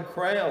head like a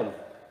crown.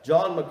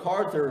 John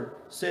MacArthur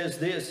says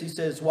this. He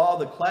says, while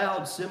the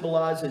cloud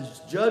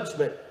symbolizes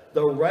judgment,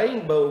 the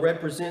rainbow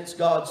represents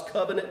God's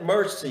covenant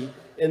mercy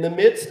in the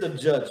midst of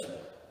judgment.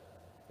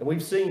 And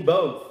we've seen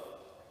both.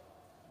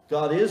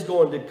 God is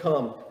going to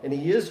come, and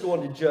he is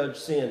going to judge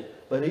sin.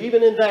 But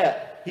even in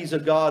that, he's a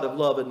God of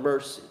love and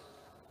mercy.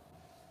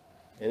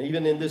 And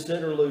even in this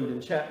interlude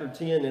in chapter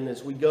 10, and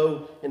as we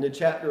go into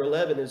chapter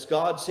 11, as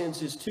God sends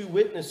his 2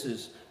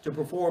 witnesses to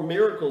perform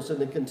miracles and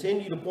to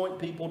continue to point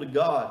people to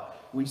God,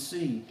 we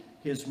see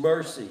his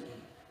mercy.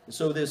 And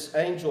so this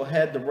angel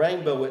had the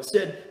rainbow. It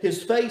said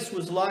his face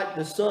was like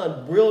the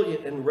sun,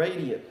 brilliant and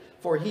radiant,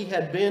 for he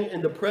had been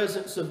in the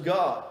presence of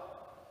God.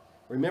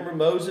 Remember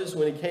Moses,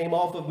 when he came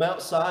off of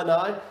Mount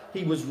Sinai,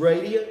 he was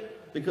radiant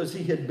because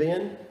he had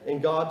been in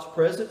God's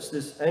presence.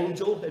 This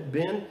angel had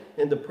been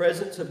in the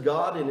presence of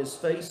God, and his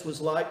face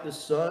was like the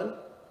sun.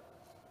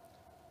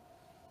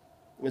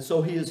 And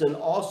so he is an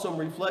awesome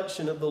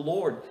reflection of the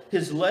Lord.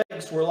 His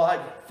legs were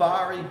like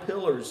fiery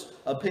pillars,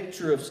 a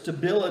picture of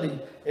stability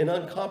and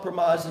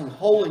uncompromising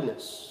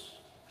holiness.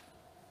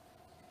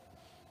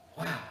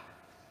 Wow.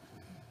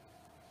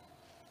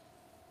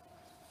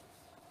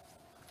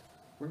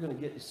 We're going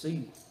to get to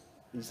see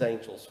these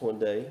angels one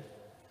day.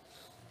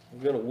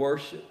 We're going to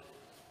worship.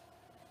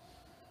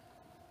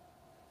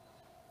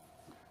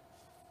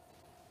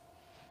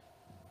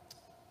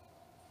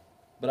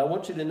 But I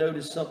want you to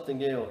notice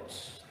something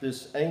else.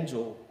 This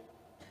angel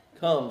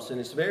comes, and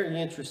it's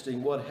very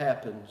interesting what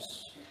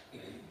happens.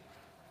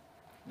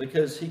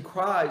 Because he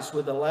cries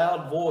with a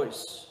loud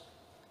voice,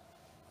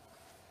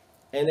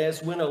 and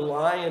as when a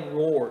lion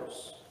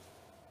roars.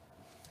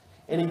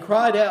 And he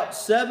cried out,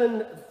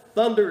 7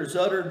 thunders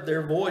uttered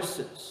their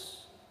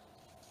voices.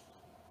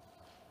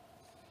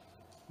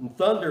 And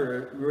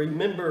thunder,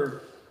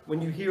 remember,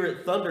 when you hear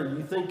it thunder,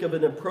 you think of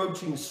an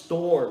approaching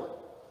storm.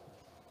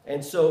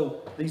 And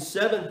so these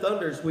 7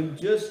 thunders, we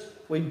just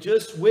we've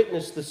just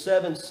witnessed the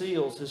 7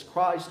 seals as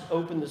Christ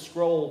opened the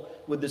scroll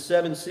with the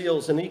 7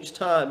 seals, and each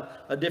time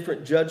a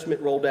different judgment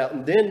rolled out.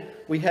 And then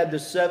we had the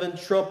 7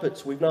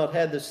 trumpets. We've not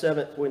had the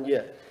 7th one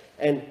yet.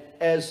 And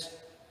as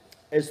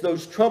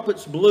those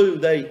trumpets blew,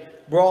 they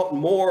brought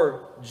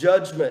more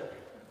judgment.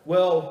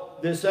 Well,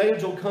 this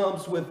angel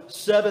comes with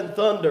 7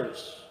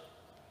 thunders.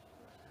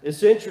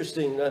 It's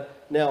interesting.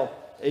 Now,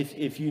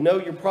 if you know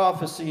your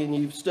prophecy and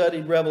you've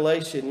studied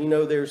Revelation, you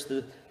know there's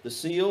the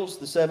seals,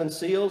 the 7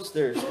 seals,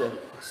 there's the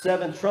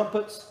 7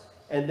 trumpets,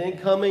 and then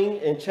coming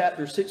in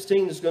chapter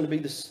 16 is going to be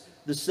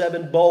the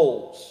 7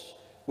 bowls,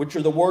 which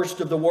are the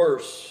worst of the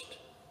worst.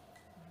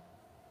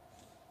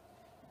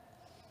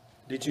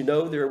 Did you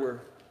know there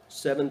were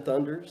 7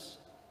 thunders?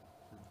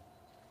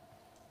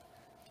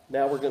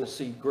 Now we're going to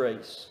see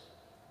grace.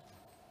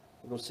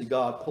 We're going to see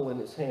God pulling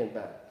his hand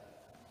back.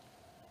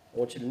 I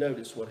want you to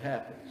notice what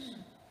happens.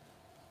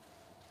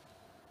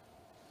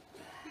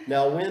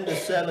 Now when the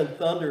 7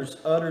 thunders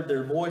uttered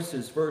their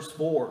voices, verse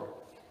 4,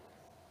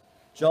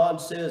 John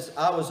says,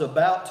 I was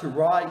about to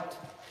write,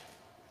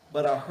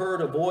 but I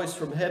heard a voice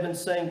from heaven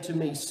saying to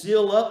me,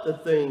 seal up the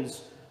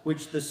things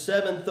which the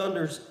 7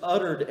 thunders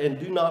uttered and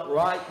do not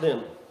write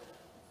them.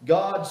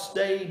 God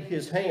stayed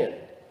his hand.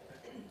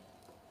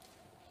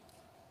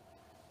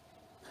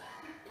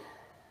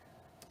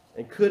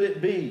 And could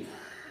it be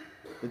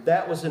that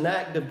that was an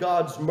act of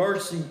God's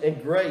mercy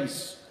and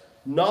grace,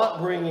 not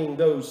bringing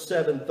those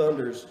 7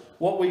 thunders,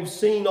 what we've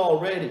seen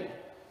already?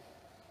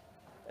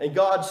 And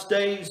God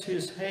stays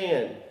his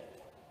hand.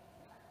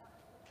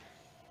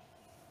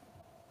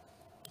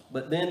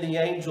 But then the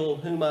angel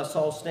whom I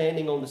saw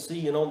standing on the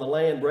sea and on the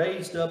land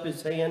raised up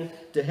his hand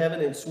to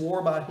heaven and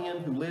swore by him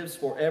who lives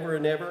forever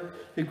and ever,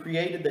 who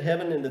created the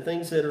heaven and the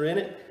things that are in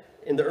it,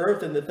 in the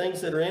earth and the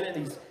things that are in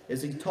it.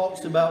 As he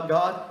talks about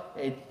God,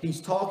 and he's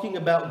talking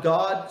about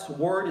God's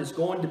word is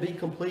going to be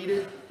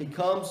completed. He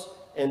comes,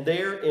 and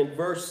there in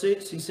verse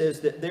 6 he says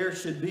that there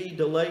should be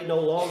delay no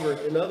longer.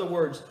 In other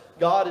words,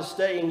 God is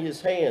staying his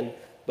hand,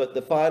 but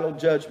the final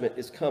judgment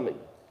is coming.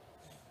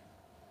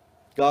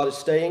 God is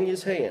staying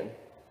his hand.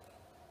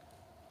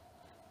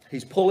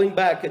 He's pulling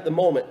back at the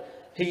moment.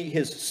 He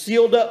has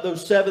sealed up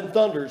those 7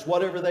 thunders,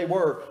 whatever they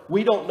were.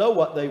 We don't know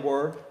what they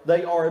were.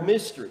 They are a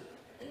mystery.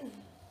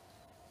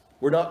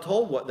 We're not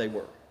told what they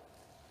were.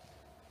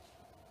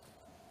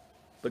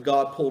 But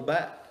God pulled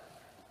back.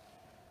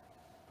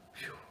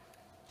 Whew.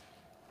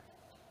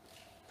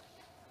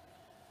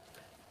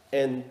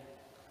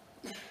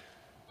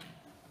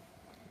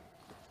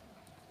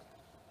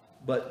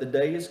 But the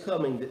day is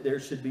coming that there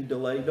should be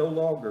delay no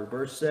longer.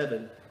 Verse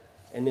 7.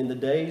 And in the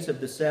days of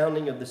the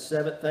sounding of the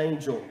 7th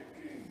angel,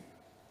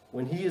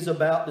 when he is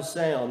about to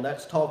sound,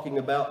 that's talking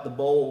about the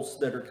bowls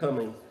that are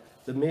coming,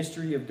 the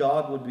mystery of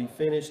God would be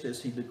finished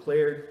as he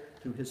declared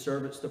to his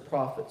servants, the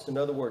prophets. In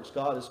other words,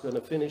 God is going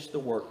to finish the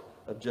work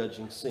of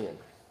judging sin.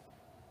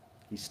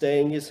 He's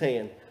staying his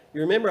hand.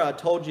 You remember I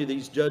told you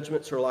these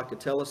judgments are like a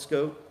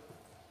telescope?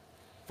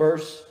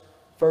 First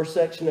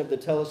section of the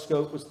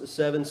telescope was the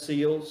 7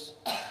 seals.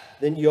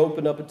 Then you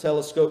open up a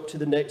telescope to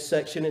the next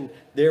section, and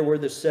there were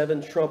the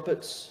 7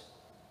 trumpets.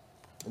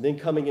 And then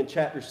coming in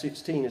chapter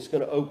 16, it's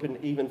going to open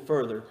even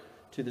further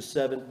to the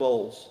 7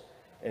 bowls.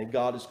 And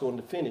God is going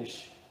to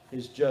finish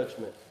his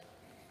judgment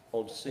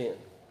on sin.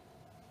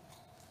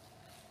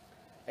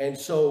 And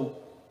so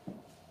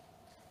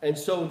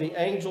the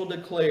angel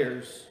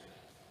declares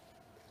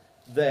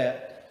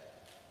that,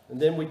 and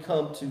then we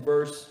come to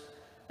verse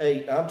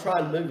 8. I'm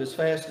trying to move as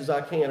fast as I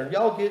can. Are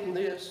y'all getting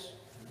this?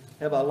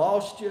 Have I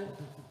lost you?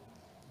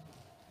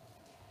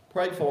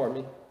 Pray for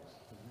me.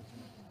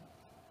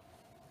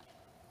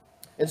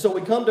 And so we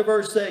come to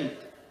verse 8,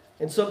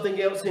 and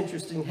something else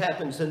interesting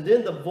happens. And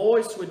then the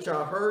voice which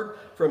I heard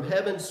from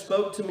heaven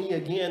spoke to me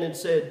again and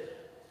said,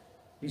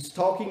 he's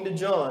talking to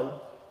John.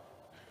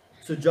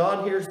 So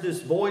John hears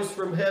this voice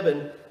from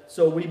heaven.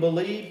 So we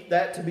believe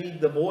that to be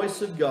the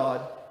voice of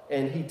God.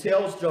 And he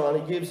tells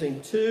John, he gives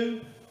him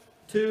two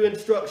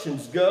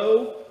instructions.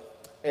 Go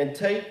and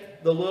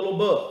take the little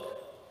book.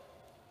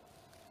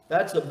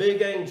 That's a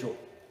big angel.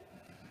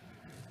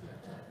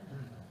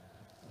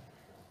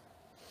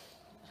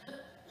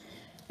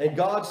 And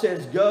God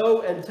says,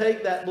 go and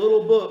take that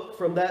little book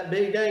from that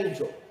big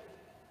angel.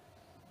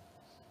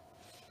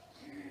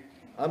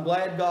 I'm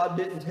glad God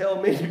didn't tell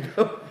me to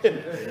go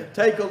and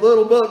take a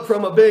little book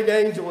from a big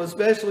angel,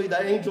 especially the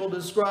angel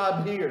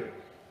described here.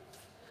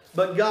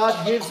 But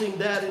God gives him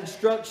that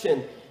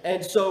instruction.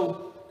 And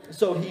so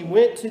he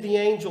went to the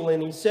angel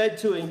and he said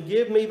to him,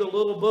 give me the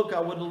little book. I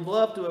would have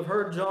loved to have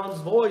heard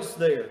John's voice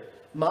there.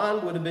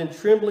 Mine would have been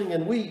trembling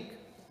and weak.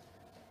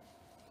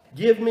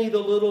 Give me the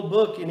little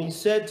book. And he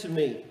said to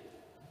me,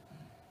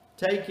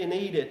 take and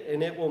eat it,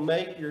 and it will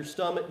make your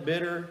stomach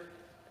bitter,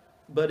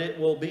 but it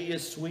will be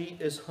as sweet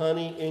as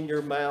honey in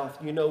your mouth.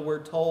 You know,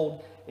 we're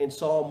told in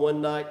Psalm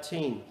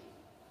 119,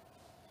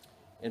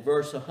 in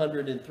verse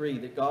 103,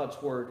 that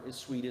God's word is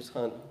sweet as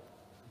honey.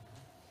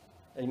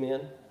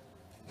 Amen?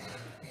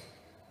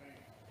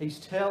 He's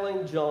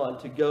telling John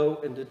to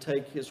go and to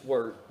take his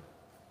word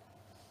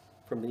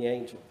from the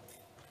angel.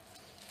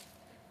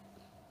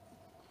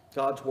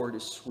 God's word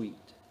is sweet.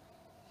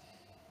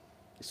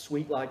 It's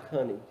sweet like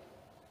honey.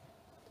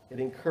 It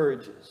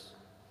encourages.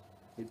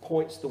 It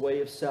points the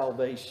way of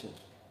salvation.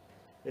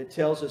 It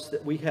tells us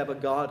that we have a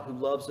God who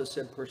loves us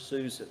and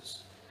pursues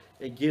us.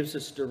 It gives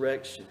us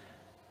direction.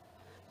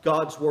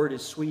 God's word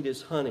is sweet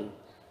as honey,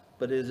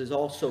 but it is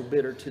also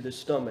bitter to the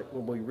stomach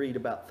when we read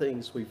about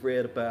things we've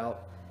read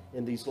about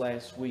in these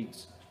last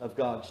weeks of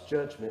God's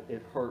judgment.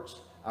 It hurts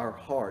our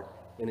heart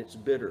and it's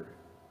bitter.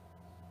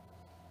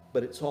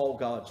 But it's all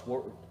God's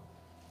word.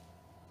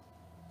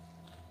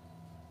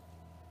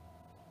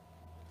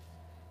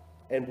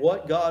 And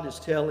what God is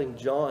telling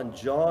John,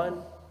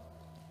 John,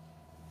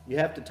 you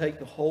have to take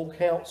the whole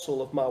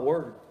counsel of my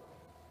word.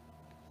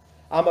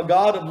 I'm a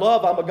God of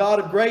love. I'm a God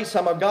of grace.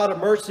 I'm a God of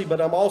mercy,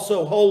 but I'm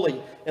also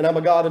holy, and I'm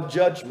a God of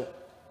judgment.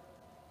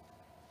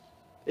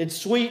 It's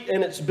sweet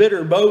and it's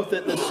bitter, both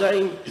at the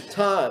same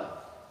time.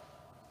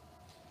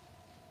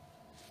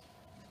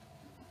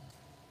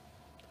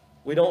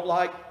 We don't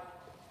like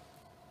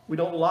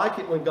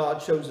it when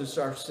God shows us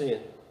our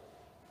sin.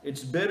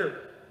 It's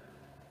bitter.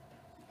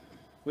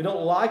 We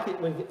don't like it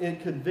when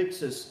it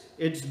convicts us.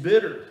 It's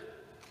bitter.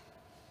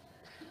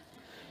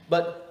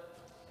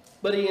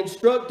 But he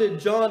instructed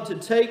John to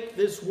take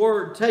this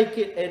word, take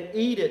it and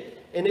eat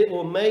it, and it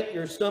will make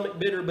your stomach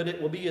bitter, but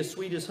it will be as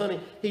sweet as honey.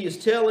 He is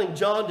telling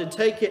John to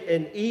take it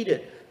and eat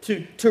it,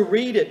 to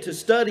read it, to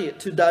study it,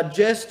 to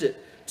digest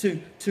it,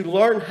 to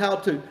learn how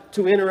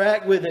to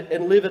interact with it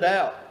and live it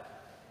out,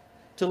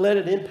 to let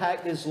it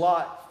impact his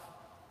life.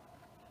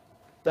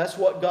 That's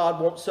what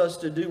God wants us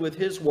to do with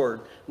his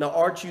word. Now,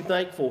 aren't you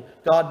thankful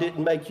God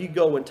didn't make you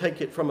go and take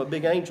it from a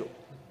big angel?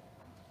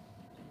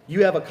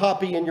 You have a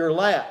copy in your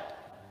lap.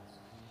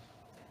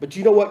 But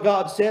you know what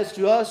God says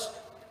to us?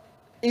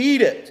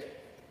 Eat it.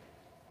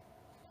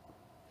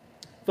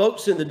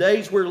 Folks, in the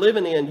days we're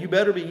living in, you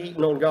better be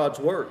eating on God's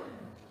word.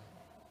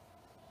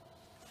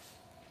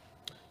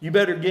 You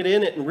better get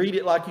in it and read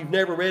it like you've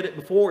never read it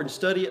before, and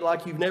study it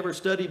like you've never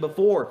studied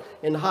before,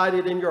 and hide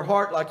it in your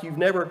heart like you've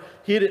never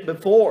hid it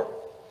before.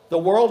 The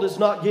world is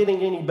not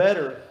getting any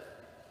better.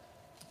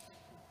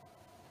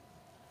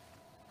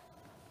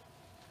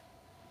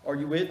 Are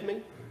you with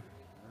me?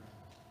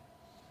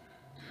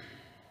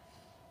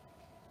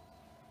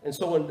 And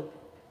so in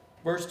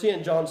verse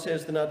 10, John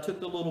says, "Then I took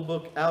the little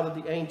book out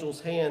of the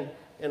angel's hand,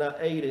 and I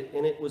ate it,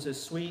 and it was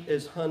as sweet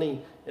as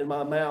honey in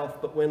my mouth.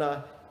 But when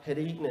I had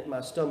eaten it,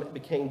 my stomach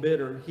became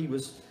bitter." It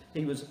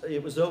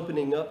was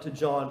opening up to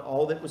John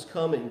all that was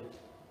coming.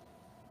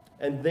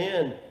 And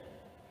then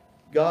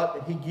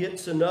he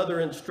gets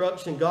another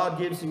instruction. God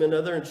gives him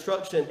another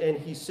instruction, and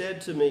he said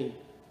to me,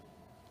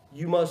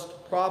 "You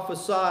must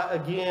prophesy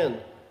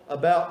again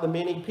about the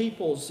many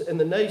peoples and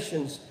the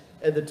nations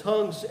and the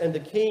tongues and the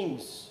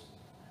kings.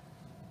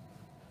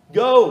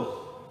 Go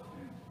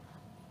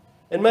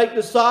and make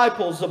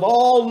disciples of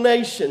all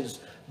nations,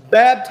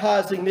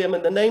 baptizing them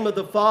in the name of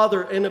the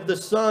Father and of the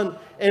Son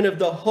and of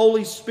the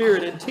Holy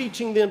Spirit, and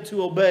teaching them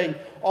to obey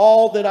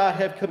all that I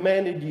have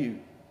commanded you."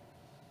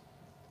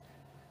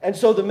 And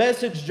so the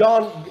message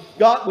John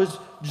got was,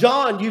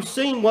 John, you've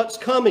seen what's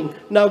coming.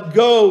 Now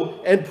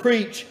go and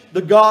preach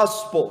the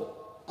gospel.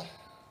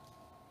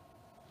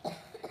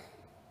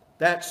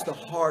 That's the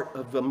heart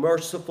of the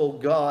merciful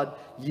God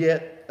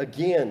yet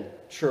again,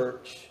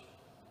 church.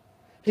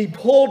 He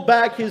pulled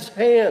back his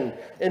hand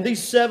in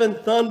these 7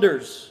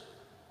 thunders.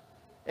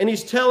 And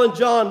he's telling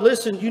John,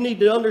 listen, you need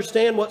to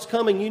understand what's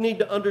coming. You need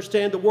to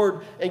understand the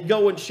word and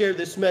go and share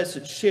this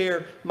message.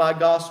 Share my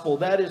gospel.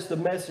 That is the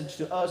message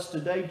to us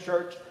today,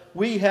 church.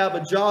 We have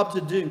a job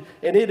to do,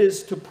 and it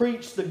is to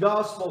preach the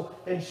gospel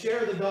and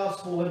share the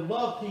gospel and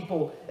love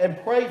people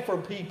and pray for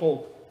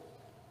people.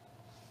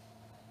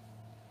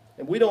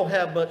 And we don't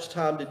have much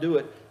time to do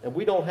it, and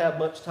we don't have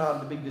much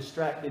time to be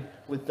distracted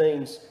with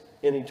things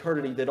in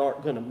eternity that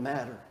aren't going to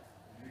matter.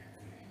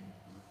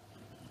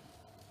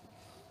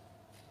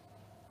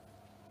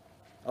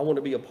 I want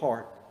to be a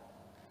part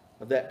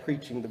of that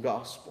preaching the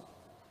gospel.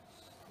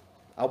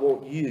 I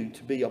want you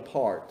to be a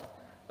part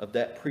of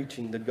that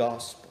preaching the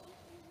gospel.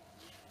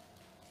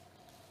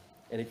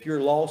 And if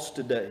you're lost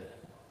today,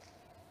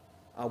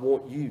 I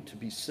want you to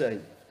be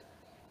saved.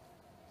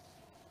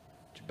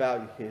 Would you bow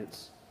your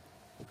heads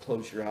and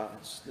close your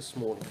eyes this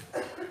morning?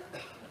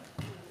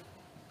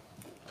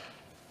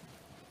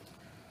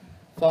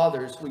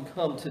 Father, as we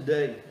come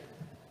today,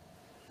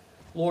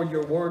 Lord,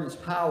 your word is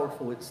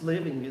powerful, it's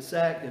living, it's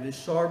active, it's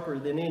sharper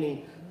than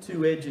any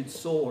two-edged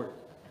sword.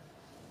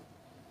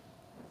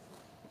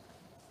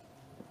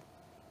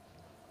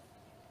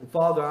 And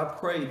Father, I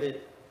pray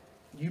that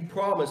you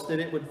promised that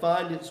it would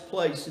find its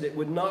place and it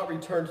would not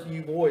return to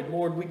you void.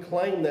 Lord, we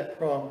claim that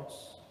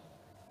promise.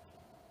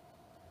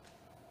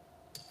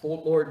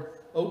 Lord,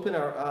 open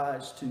our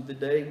eyes to the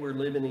day we're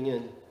living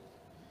in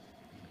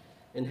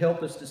and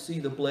help us to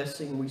see the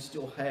blessing we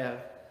still have.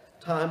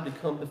 Time to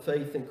come to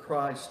faith in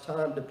Christ.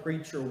 Time to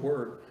preach your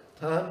word.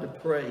 Time to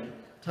pray.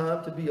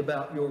 Time to be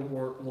about your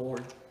work,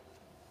 Lord.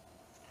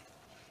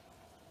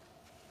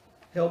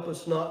 Help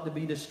us not to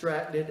be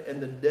distracted,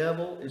 and the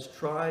devil is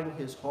trying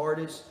his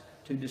hardest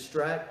to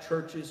distract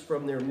churches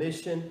from their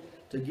mission,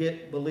 to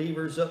get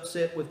believers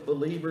upset with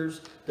believers,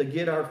 to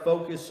get our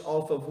focus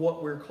off of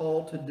what we're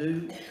called to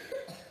do.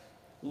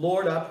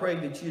 Lord, I pray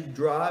that you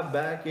drive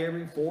back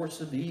every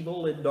force of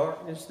evil and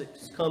darkness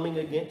that's coming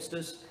against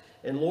us.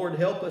 And Lord,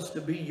 help us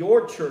to be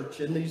your church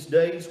in these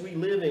days we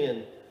live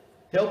in.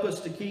 Help us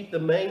to keep the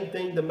main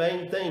thing,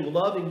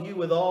 loving you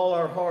with all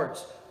our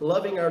hearts,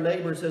 loving our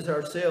neighbors as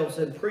ourselves,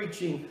 and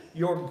preaching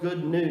your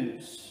good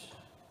news.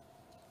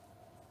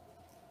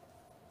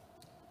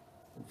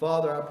 And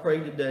Father, I pray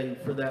today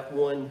for that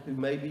one who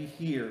may be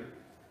here,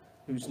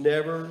 who's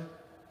never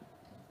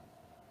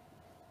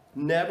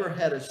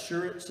had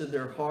assurance in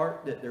their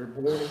heart that they're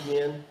born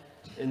again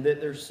and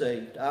that they're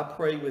saved. I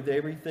pray with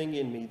everything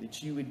in me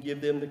that you would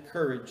give them the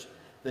courage,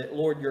 that,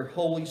 Lord, your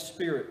Holy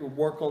Spirit would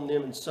work on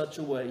them in such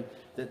a way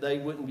that they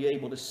wouldn't be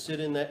able to sit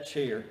in that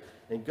chair.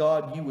 And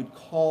God, you would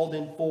call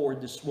them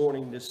forward this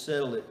morning to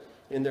settle it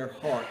in their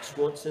hearts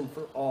once and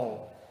for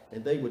all.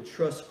 And they would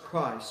trust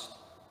Christ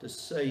to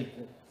save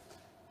them.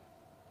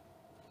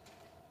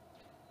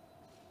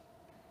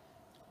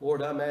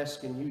 Lord, I'm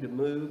asking you to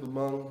move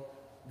among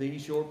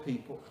these your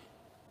people.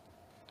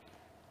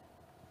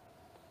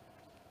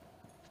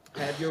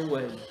 Have your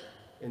way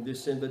in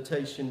this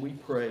invitation, we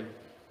pray.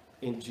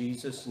 In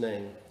Jesus'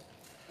 name,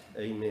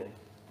 amen.